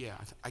teach you. Yeah,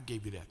 I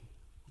gave you that.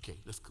 Okay,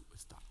 let's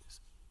stop this.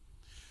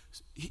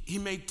 He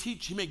may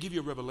teach, he may give you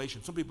a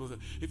revelation. Some people,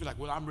 if you're like,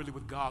 well, I'm really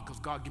with God because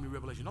God gave me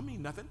revelation. Don't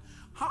mean nothing.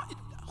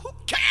 Who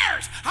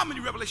cares how many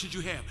revelations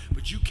you have?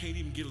 But you can't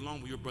even get along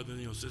with your brother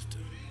and your sister.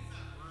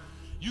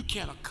 You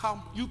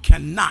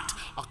cannot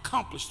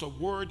accomplish the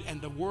word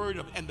and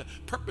the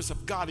purpose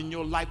of God in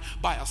your life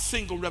by a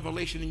single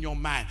revelation in your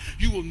mind.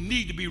 You will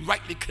need to be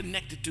rightly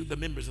connected to the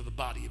members of the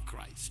body of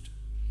Christ.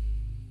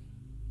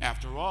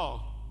 After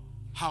all,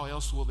 how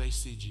else will they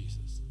see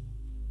Jesus?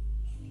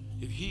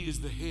 If he is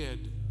the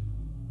head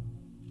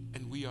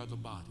and we are the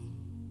body.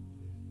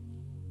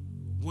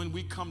 When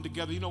we come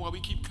together, you know why we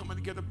keep coming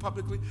together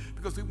publicly?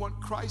 Because we want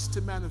Christ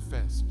to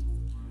manifest.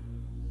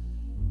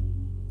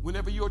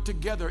 Whenever you're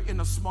together in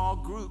a small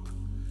group,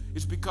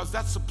 it's because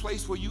that's a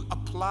place where you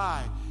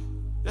apply.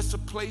 That's a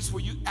place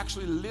where you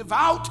actually live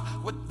out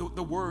what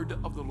the word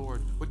of the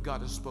Lord, what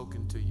God has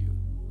spoken to you.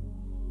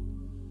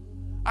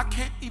 I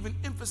can't even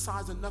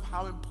emphasize enough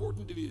how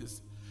important it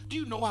is. Do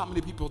you know how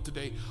many people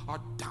today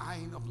are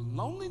dying of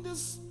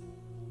loneliness,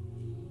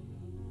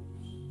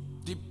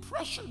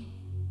 depression,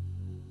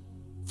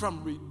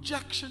 from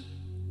rejection,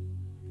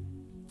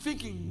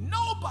 thinking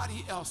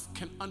nobody else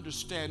can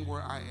understand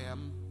where I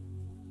am?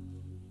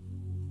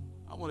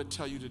 I want to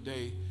tell you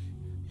today,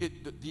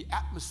 the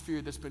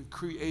atmosphere that's been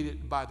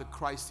created by the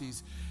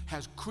crises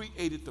has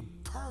created the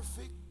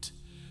perfect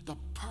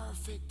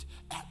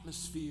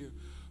atmosphere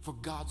for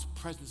God's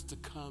presence to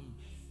come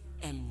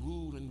and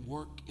rule and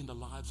work in the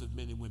lives of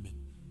men and women.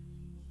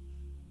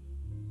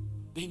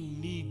 They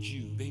need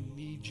you. They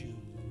need you.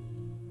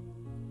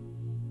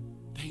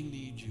 They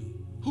need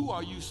you. Who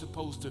are you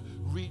supposed to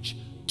reach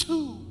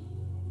to?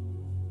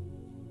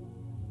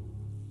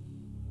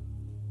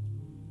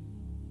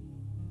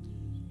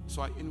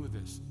 So I end with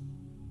this.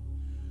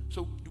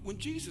 So when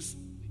Jesus,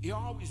 he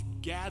always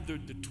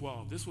gathered the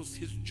 12. This was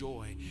his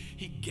joy.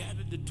 He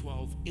gathered the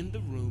 12 in the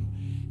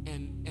room,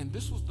 and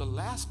this was the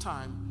last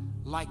time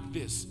like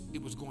this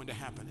it was going to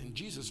happen, and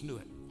Jesus knew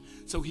it.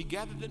 So he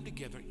gathered them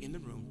together in the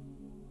room,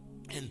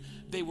 and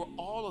they were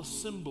all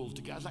assembled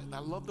together. I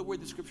love the way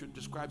the scripture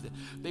describes it.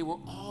 They were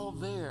all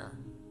there.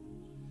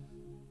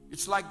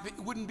 It's like it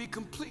wouldn't be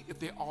complete if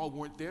they all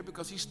weren't there,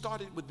 because he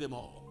started with them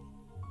all.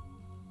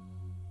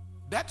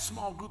 That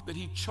small group that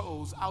he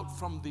chose out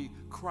from the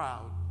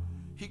crowd,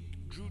 he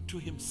drew to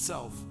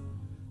himself,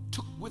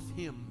 took with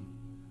him,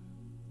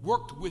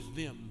 worked with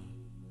them,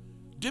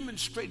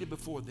 demonstrated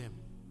before them.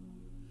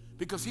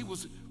 Because he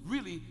was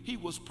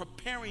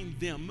preparing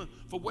them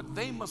for what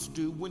they must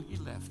do when he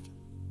left.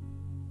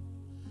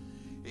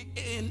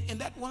 And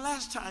that one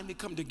last time they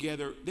come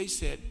together, they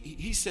said,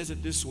 he says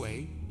it this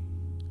way.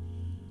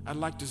 I'd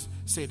like to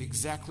say it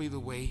exactly the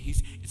way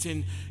it's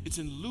in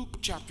Luke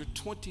chapter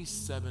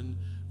 27,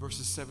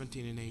 verses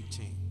 17 and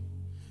 18.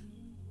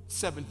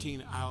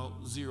 17, I'll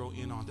zero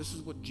in on. This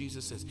is what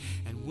Jesus says.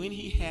 And when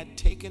he had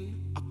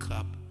taken a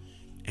cup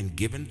and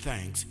given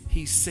thanks,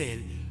 he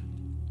said,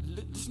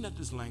 listen to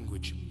this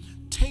language,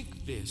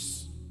 take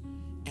this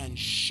and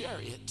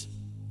share it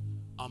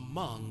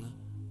among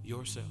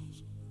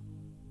yourselves.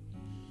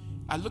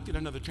 I looked at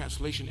another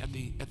translation at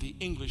the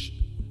English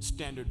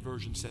Standard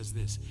Version says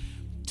this,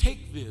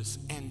 take this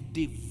and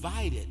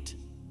divide it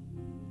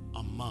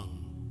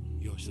among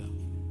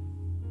yourselves.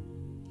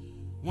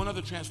 One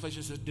other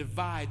translation says,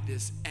 divide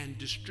this and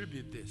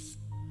distribute this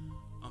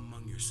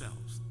among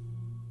yourselves.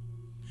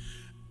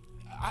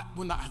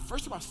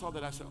 First time I saw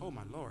that, I said, oh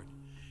my Lord.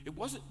 It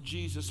wasn't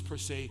Jesus per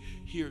se,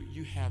 here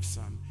you have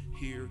some,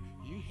 here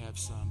you have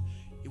some.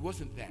 It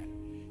wasn't that.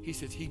 He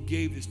says he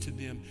gave this to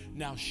them,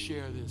 now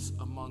share this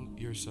among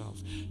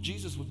yourselves.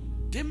 Jesus was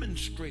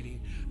demonstrating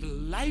the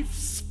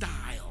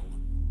lifestyle,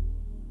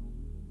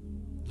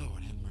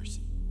 Lord have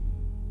mercy,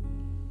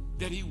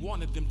 that he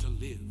wanted them to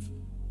live.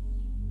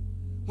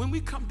 When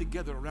we come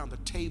together around the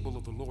table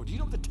of the Lord, you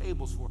know what the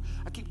table's for?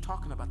 I keep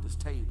talking about this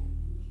table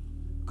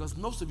because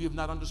most of you have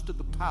not understood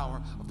the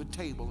power of the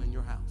table in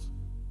your house.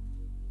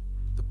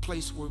 The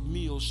place where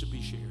meals should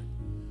be shared,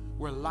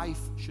 where life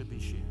should be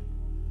shared,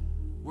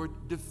 where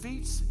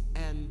defeats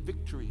and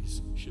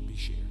victories should be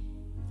shared,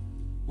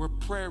 where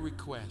prayer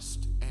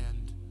requests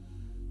and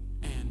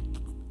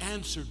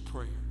answered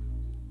prayer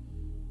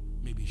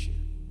may be shared.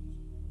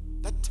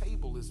 That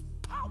table is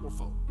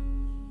powerful.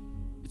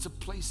 It's a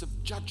place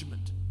of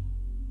judgment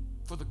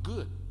for the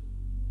good.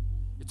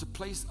 It's a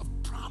place of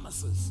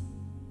promises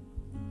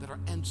that are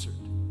answered.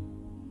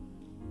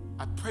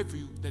 I pray for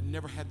you that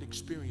never had the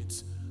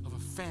experience of a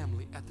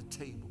family at the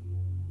table.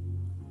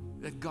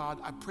 That God,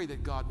 I pray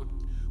that God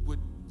would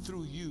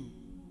through you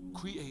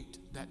create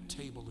that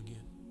table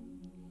again.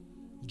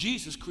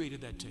 Jesus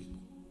created that table.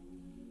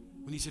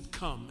 When he said,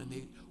 come, and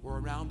they were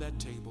around that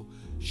table,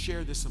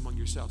 share this among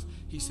yourselves.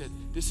 He said,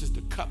 this is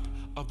the cup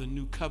of the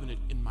new covenant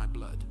in my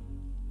blood.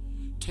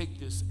 Take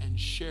this and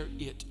share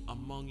it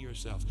among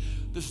yourselves.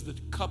 This is the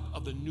cup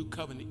of the new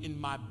covenant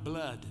in my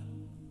blood.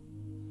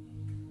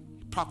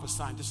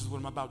 Prophesying, this is what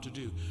I'm about to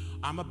do.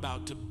 I'm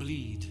about to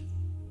bleed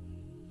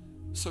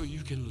so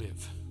you can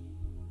live.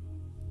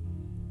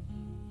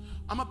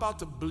 I'm about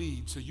to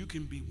bleed so you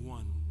can be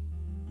one.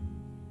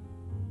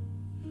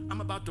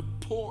 I'm about to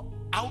pour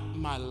out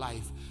my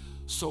life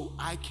so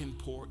I can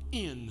pour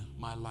in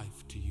my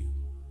life to you.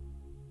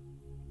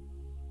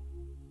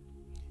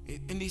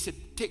 And he said,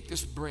 take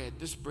this bread.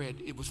 This bread,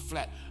 it was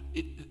flat.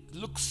 It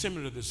looks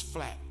similar to this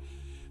flat.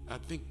 I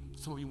think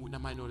some of you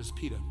might know this,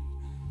 pita.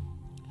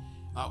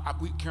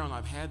 Carol and I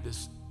have had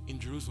this in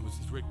Jerusalem.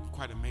 It's really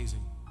quite amazing.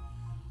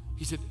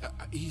 He said,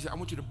 I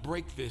want you to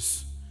break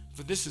this,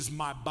 for this is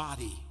my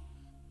body,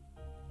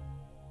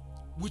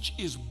 which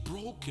is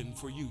broken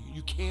for you.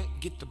 You can't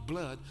get the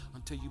blood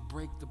until you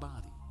break the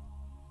body.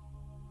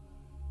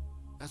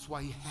 That's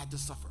why he had to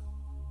suffer.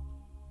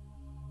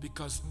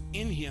 Because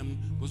in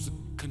him was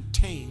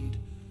contained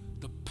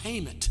the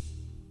payment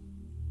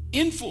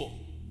in full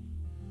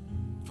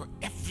for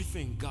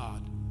everything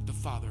God the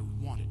Father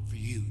wanted for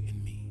you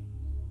and me.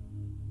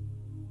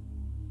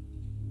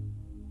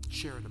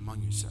 Share it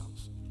among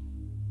yourselves.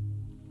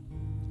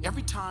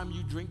 Every time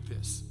you drink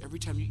this, every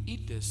time you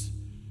eat this,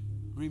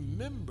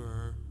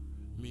 remember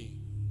me.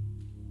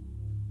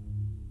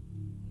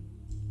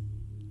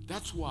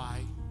 That's why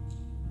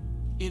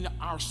in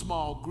our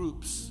small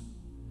groups,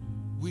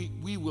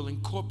 we will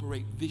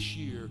incorporate this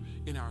year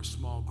in our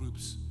small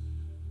groups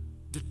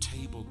the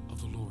table of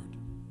the Lord,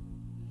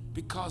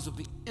 because of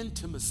the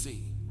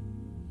intimacy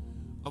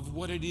of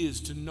what it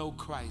is to know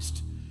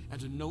Christ and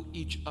to know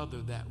each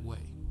other that way.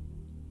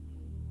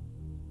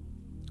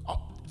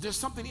 There's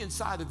something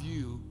inside of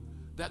you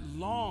that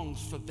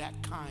longs for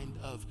that kind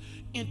of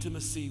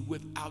intimacy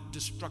without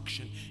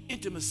destruction,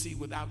 intimacy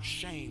without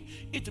shame,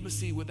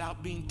 intimacy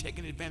without being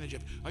taken advantage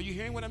of. Are you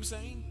hearing what I'm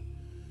saying?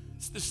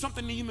 There's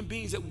something in human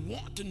beings that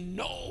want to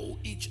know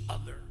each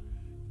other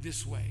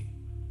this way.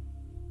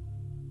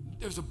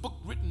 There's a book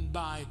written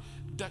by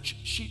Dutch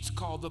Sheets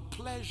called The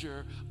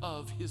Pleasure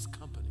of His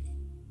Company.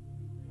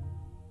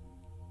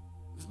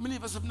 Many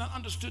of us have not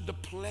understood the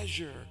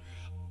pleasure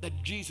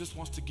that Jesus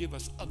wants to give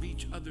us of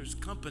each other's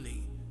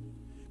company.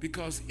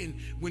 Because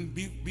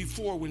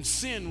when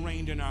sin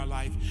reigned in our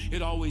life,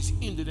 it always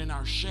ended in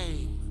our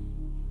shame.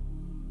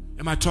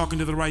 Am I talking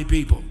to the right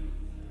people?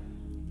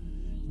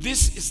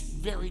 This is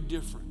very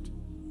different.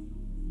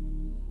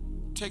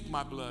 Take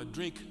my blood,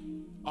 drink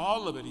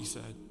all of it, he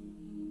said.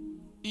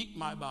 Eat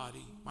my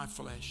body, my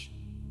flesh,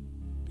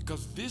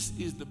 because this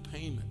is the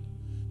payment.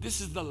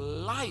 This is the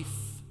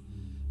life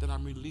that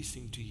I'm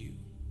releasing to you.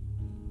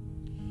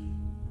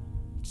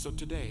 So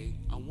today,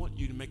 I want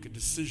you to make a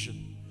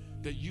decision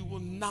that you will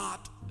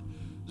not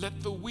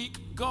let the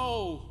week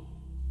go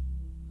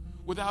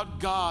without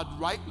God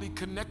rightly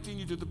connecting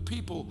you to the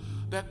people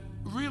that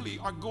really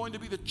are going to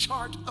be the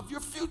charge of your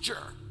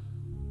future.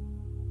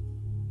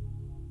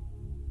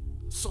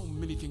 So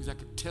many things I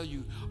could tell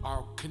you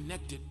are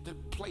connected. The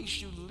place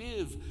you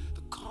live,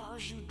 the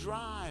cars you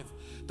drive,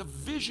 the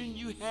vision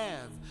you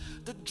have,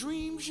 the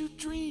dreams you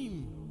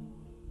dream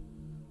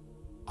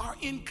are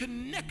in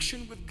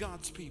connection with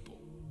God's people.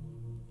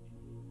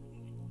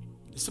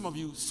 Some of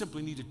you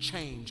simply need to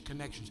change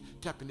connections.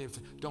 Tap in there and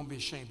say, don't be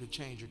ashamed to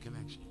change your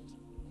connections.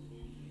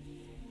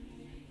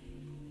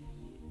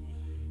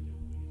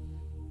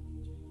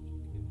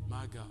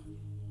 My God.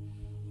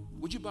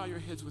 Would you bow your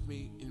heads with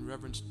me in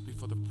reverence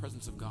before the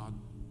presence of God?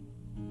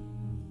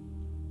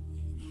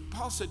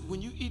 Paul said,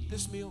 when you eat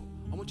this meal,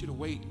 I want you to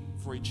wait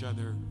for each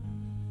other.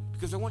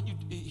 Because I want you,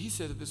 he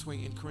said it this way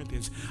in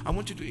Corinthians, I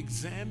want you to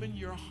examine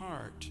your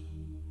heart.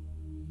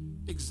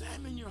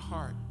 Examine your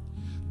heart.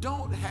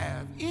 Don't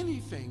have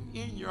anything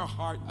in your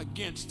heart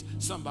against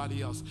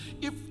somebody else.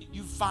 If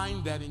you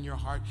find that in your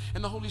heart,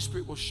 and the Holy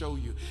Spirit will show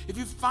you, if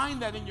you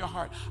find that in your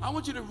heart, I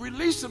want you to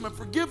release them and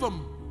forgive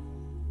them.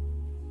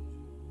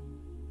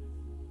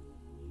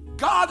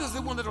 God is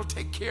the one that will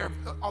take care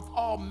of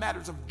all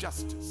matters of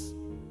justice,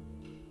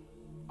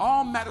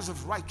 all matters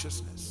of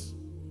righteousness.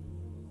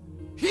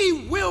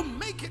 He will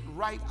make it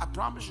right, I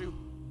promise you.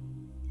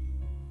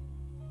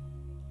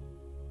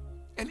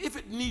 And if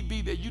it need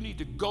be that you need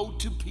to go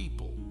to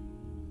people,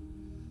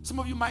 some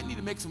of you might need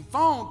to make some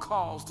phone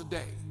calls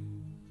today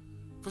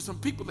for some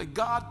people that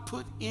God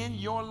put in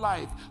your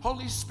life.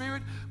 Holy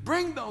Spirit,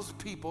 bring those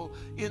people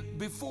in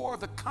before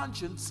the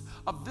conscience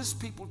of this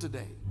people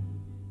today.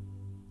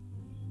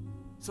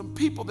 Some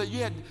people that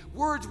you had,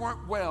 words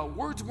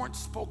weren't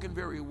spoken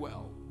very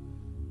well.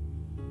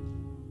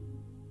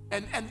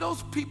 And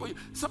those people,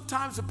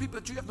 sometimes the people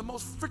that you have the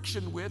most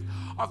friction with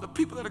are the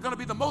people that are going to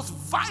be the most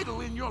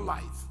vital in your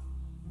life.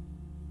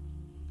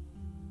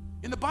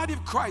 In the body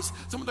of Christ,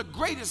 some of the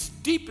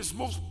greatest, deepest,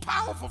 most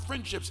powerful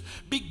friendships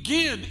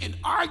begin in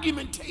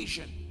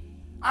argumentation.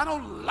 I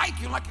don't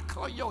like you like the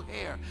color of your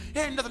hair. It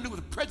ain't nothing to do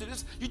with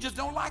prejudice. You just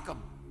don't like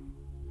them.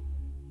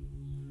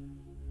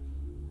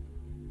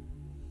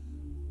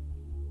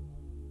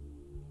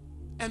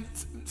 And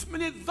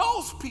many of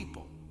those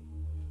people,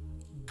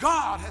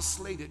 God has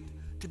slated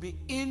to be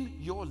in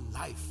your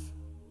life,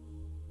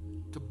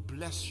 to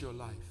bless your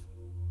life.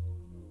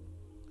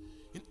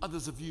 In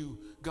others of you,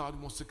 God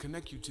wants to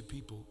connect you to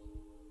people.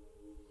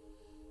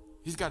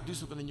 He's got to do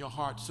something in your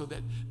heart so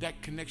that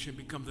that connection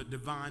becomes a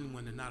divine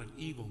one and not an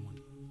evil one.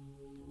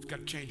 He's got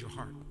to change your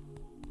heart.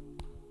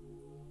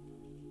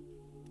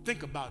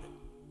 Think about it.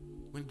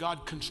 When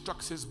God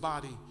constructs his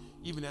body,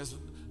 even as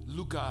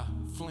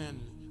Flynn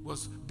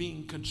was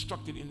being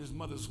constructed in his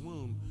mother's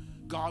womb,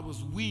 God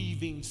was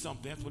weaving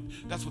something.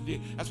 That's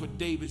what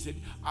David said.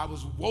 I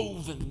was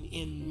woven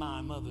in my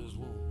mother's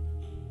womb.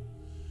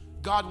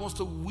 God wants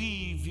to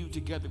weave you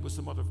together with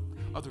some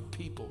other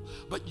people,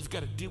 but you've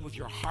got to deal with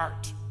your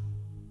heart.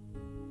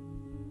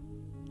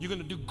 You're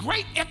going to do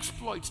great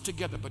exploits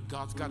together, but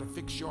God's got to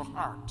fix your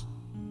heart.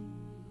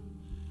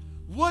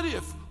 What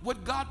if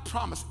what God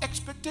promised,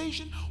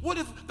 expectation? What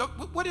if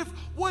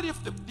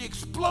the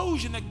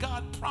explosion that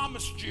God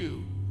promised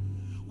you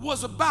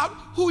was about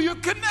who you're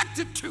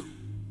connected to?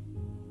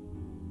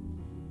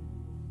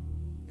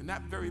 And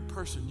that very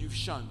person you've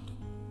shunned.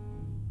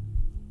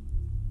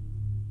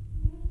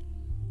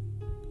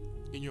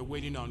 And you're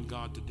waiting on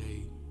God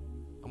today.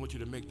 I want you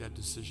to make that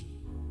decision.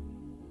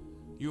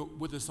 You're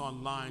with us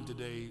online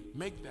today.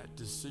 Make that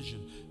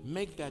decision.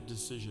 Make that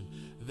decision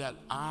that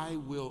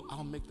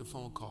I'll make the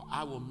phone call.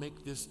 I will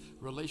make this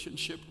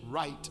relationship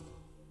right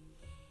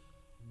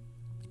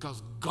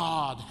because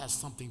God has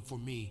something for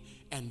me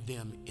and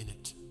them in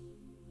it.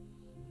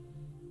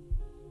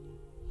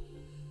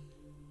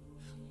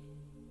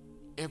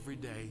 Every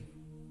day,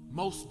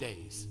 most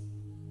days,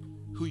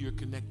 who you're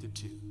connected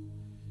to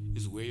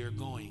is where you're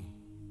going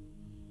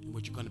and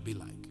what you're going to be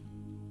like.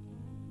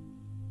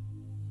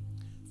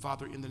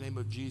 Father, in the name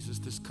of Jesus,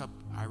 this cup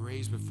I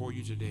raise before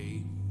you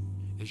today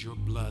is your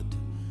blood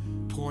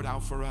poured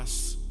out for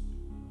us,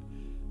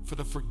 for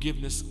the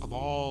forgiveness of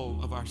all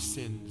of our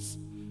sins,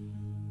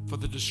 for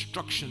the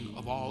destruction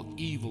of all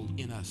evil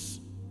in us,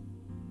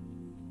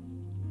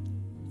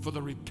 for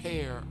the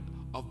repair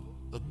of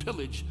the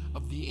pillage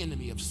of the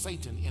enemy, of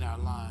Satan in our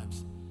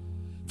lives,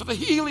 for the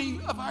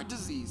healing of our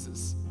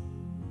diseases,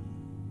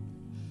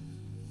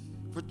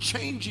 for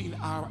changing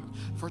our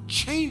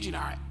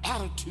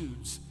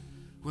attitudes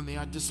when they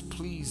are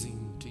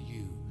displeasing to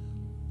you.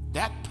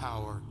 That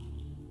power,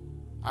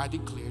 I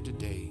declare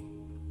today,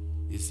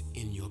 is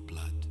in your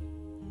blood.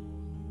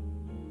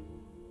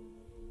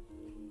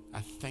 I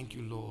thank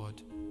you,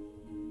 Lord,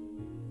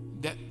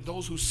 that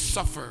those who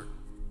suffer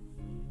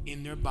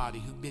in their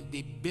body,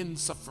 they've been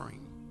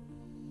suffering,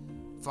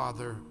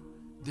 Father,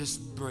 this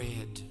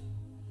bread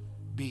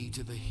be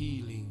to the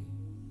healing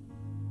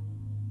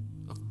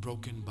of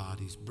broken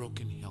bodies,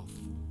 broken health.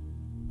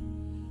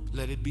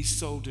 Let it be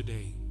so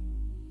today.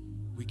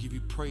 We give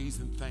you praise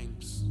and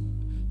thanks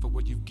for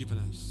what you've given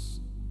us.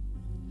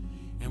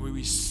 and we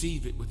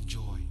receive it with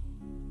joy.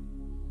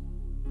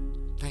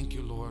 Thank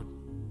you, Lord.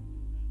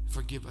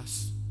 Forgive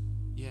us.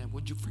 Yeah,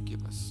 would you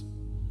forgive us?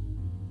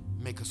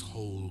 Make us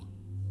whole.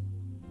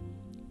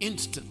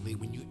 Instantly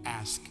when you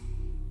ask,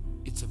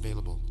 it's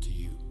available to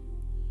you.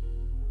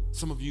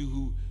 Some of you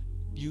who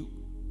you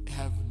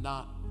have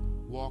not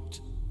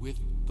walked with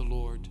the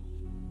Lord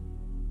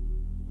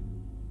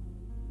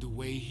the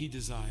way he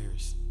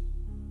desires.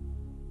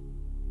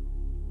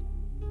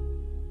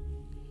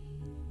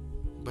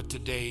 But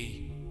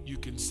today you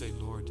can say,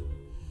 Lord,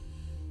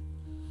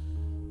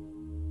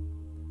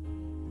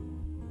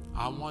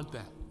 I want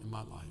that in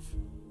my life.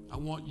 I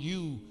want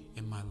you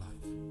in my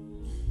life.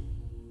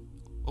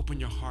 Open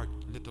your heart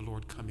and let the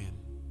Lord come in.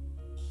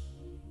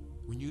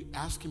 When you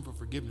ask him for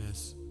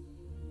forgiveness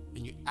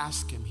and you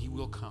ask him, he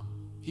will come.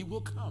 He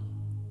will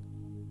come.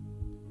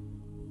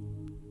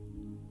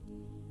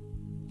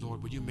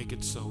 Lord, would you make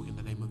it so in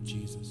the name of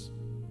Jesus?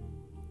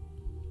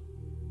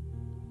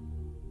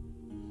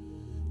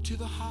 To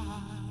the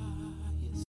high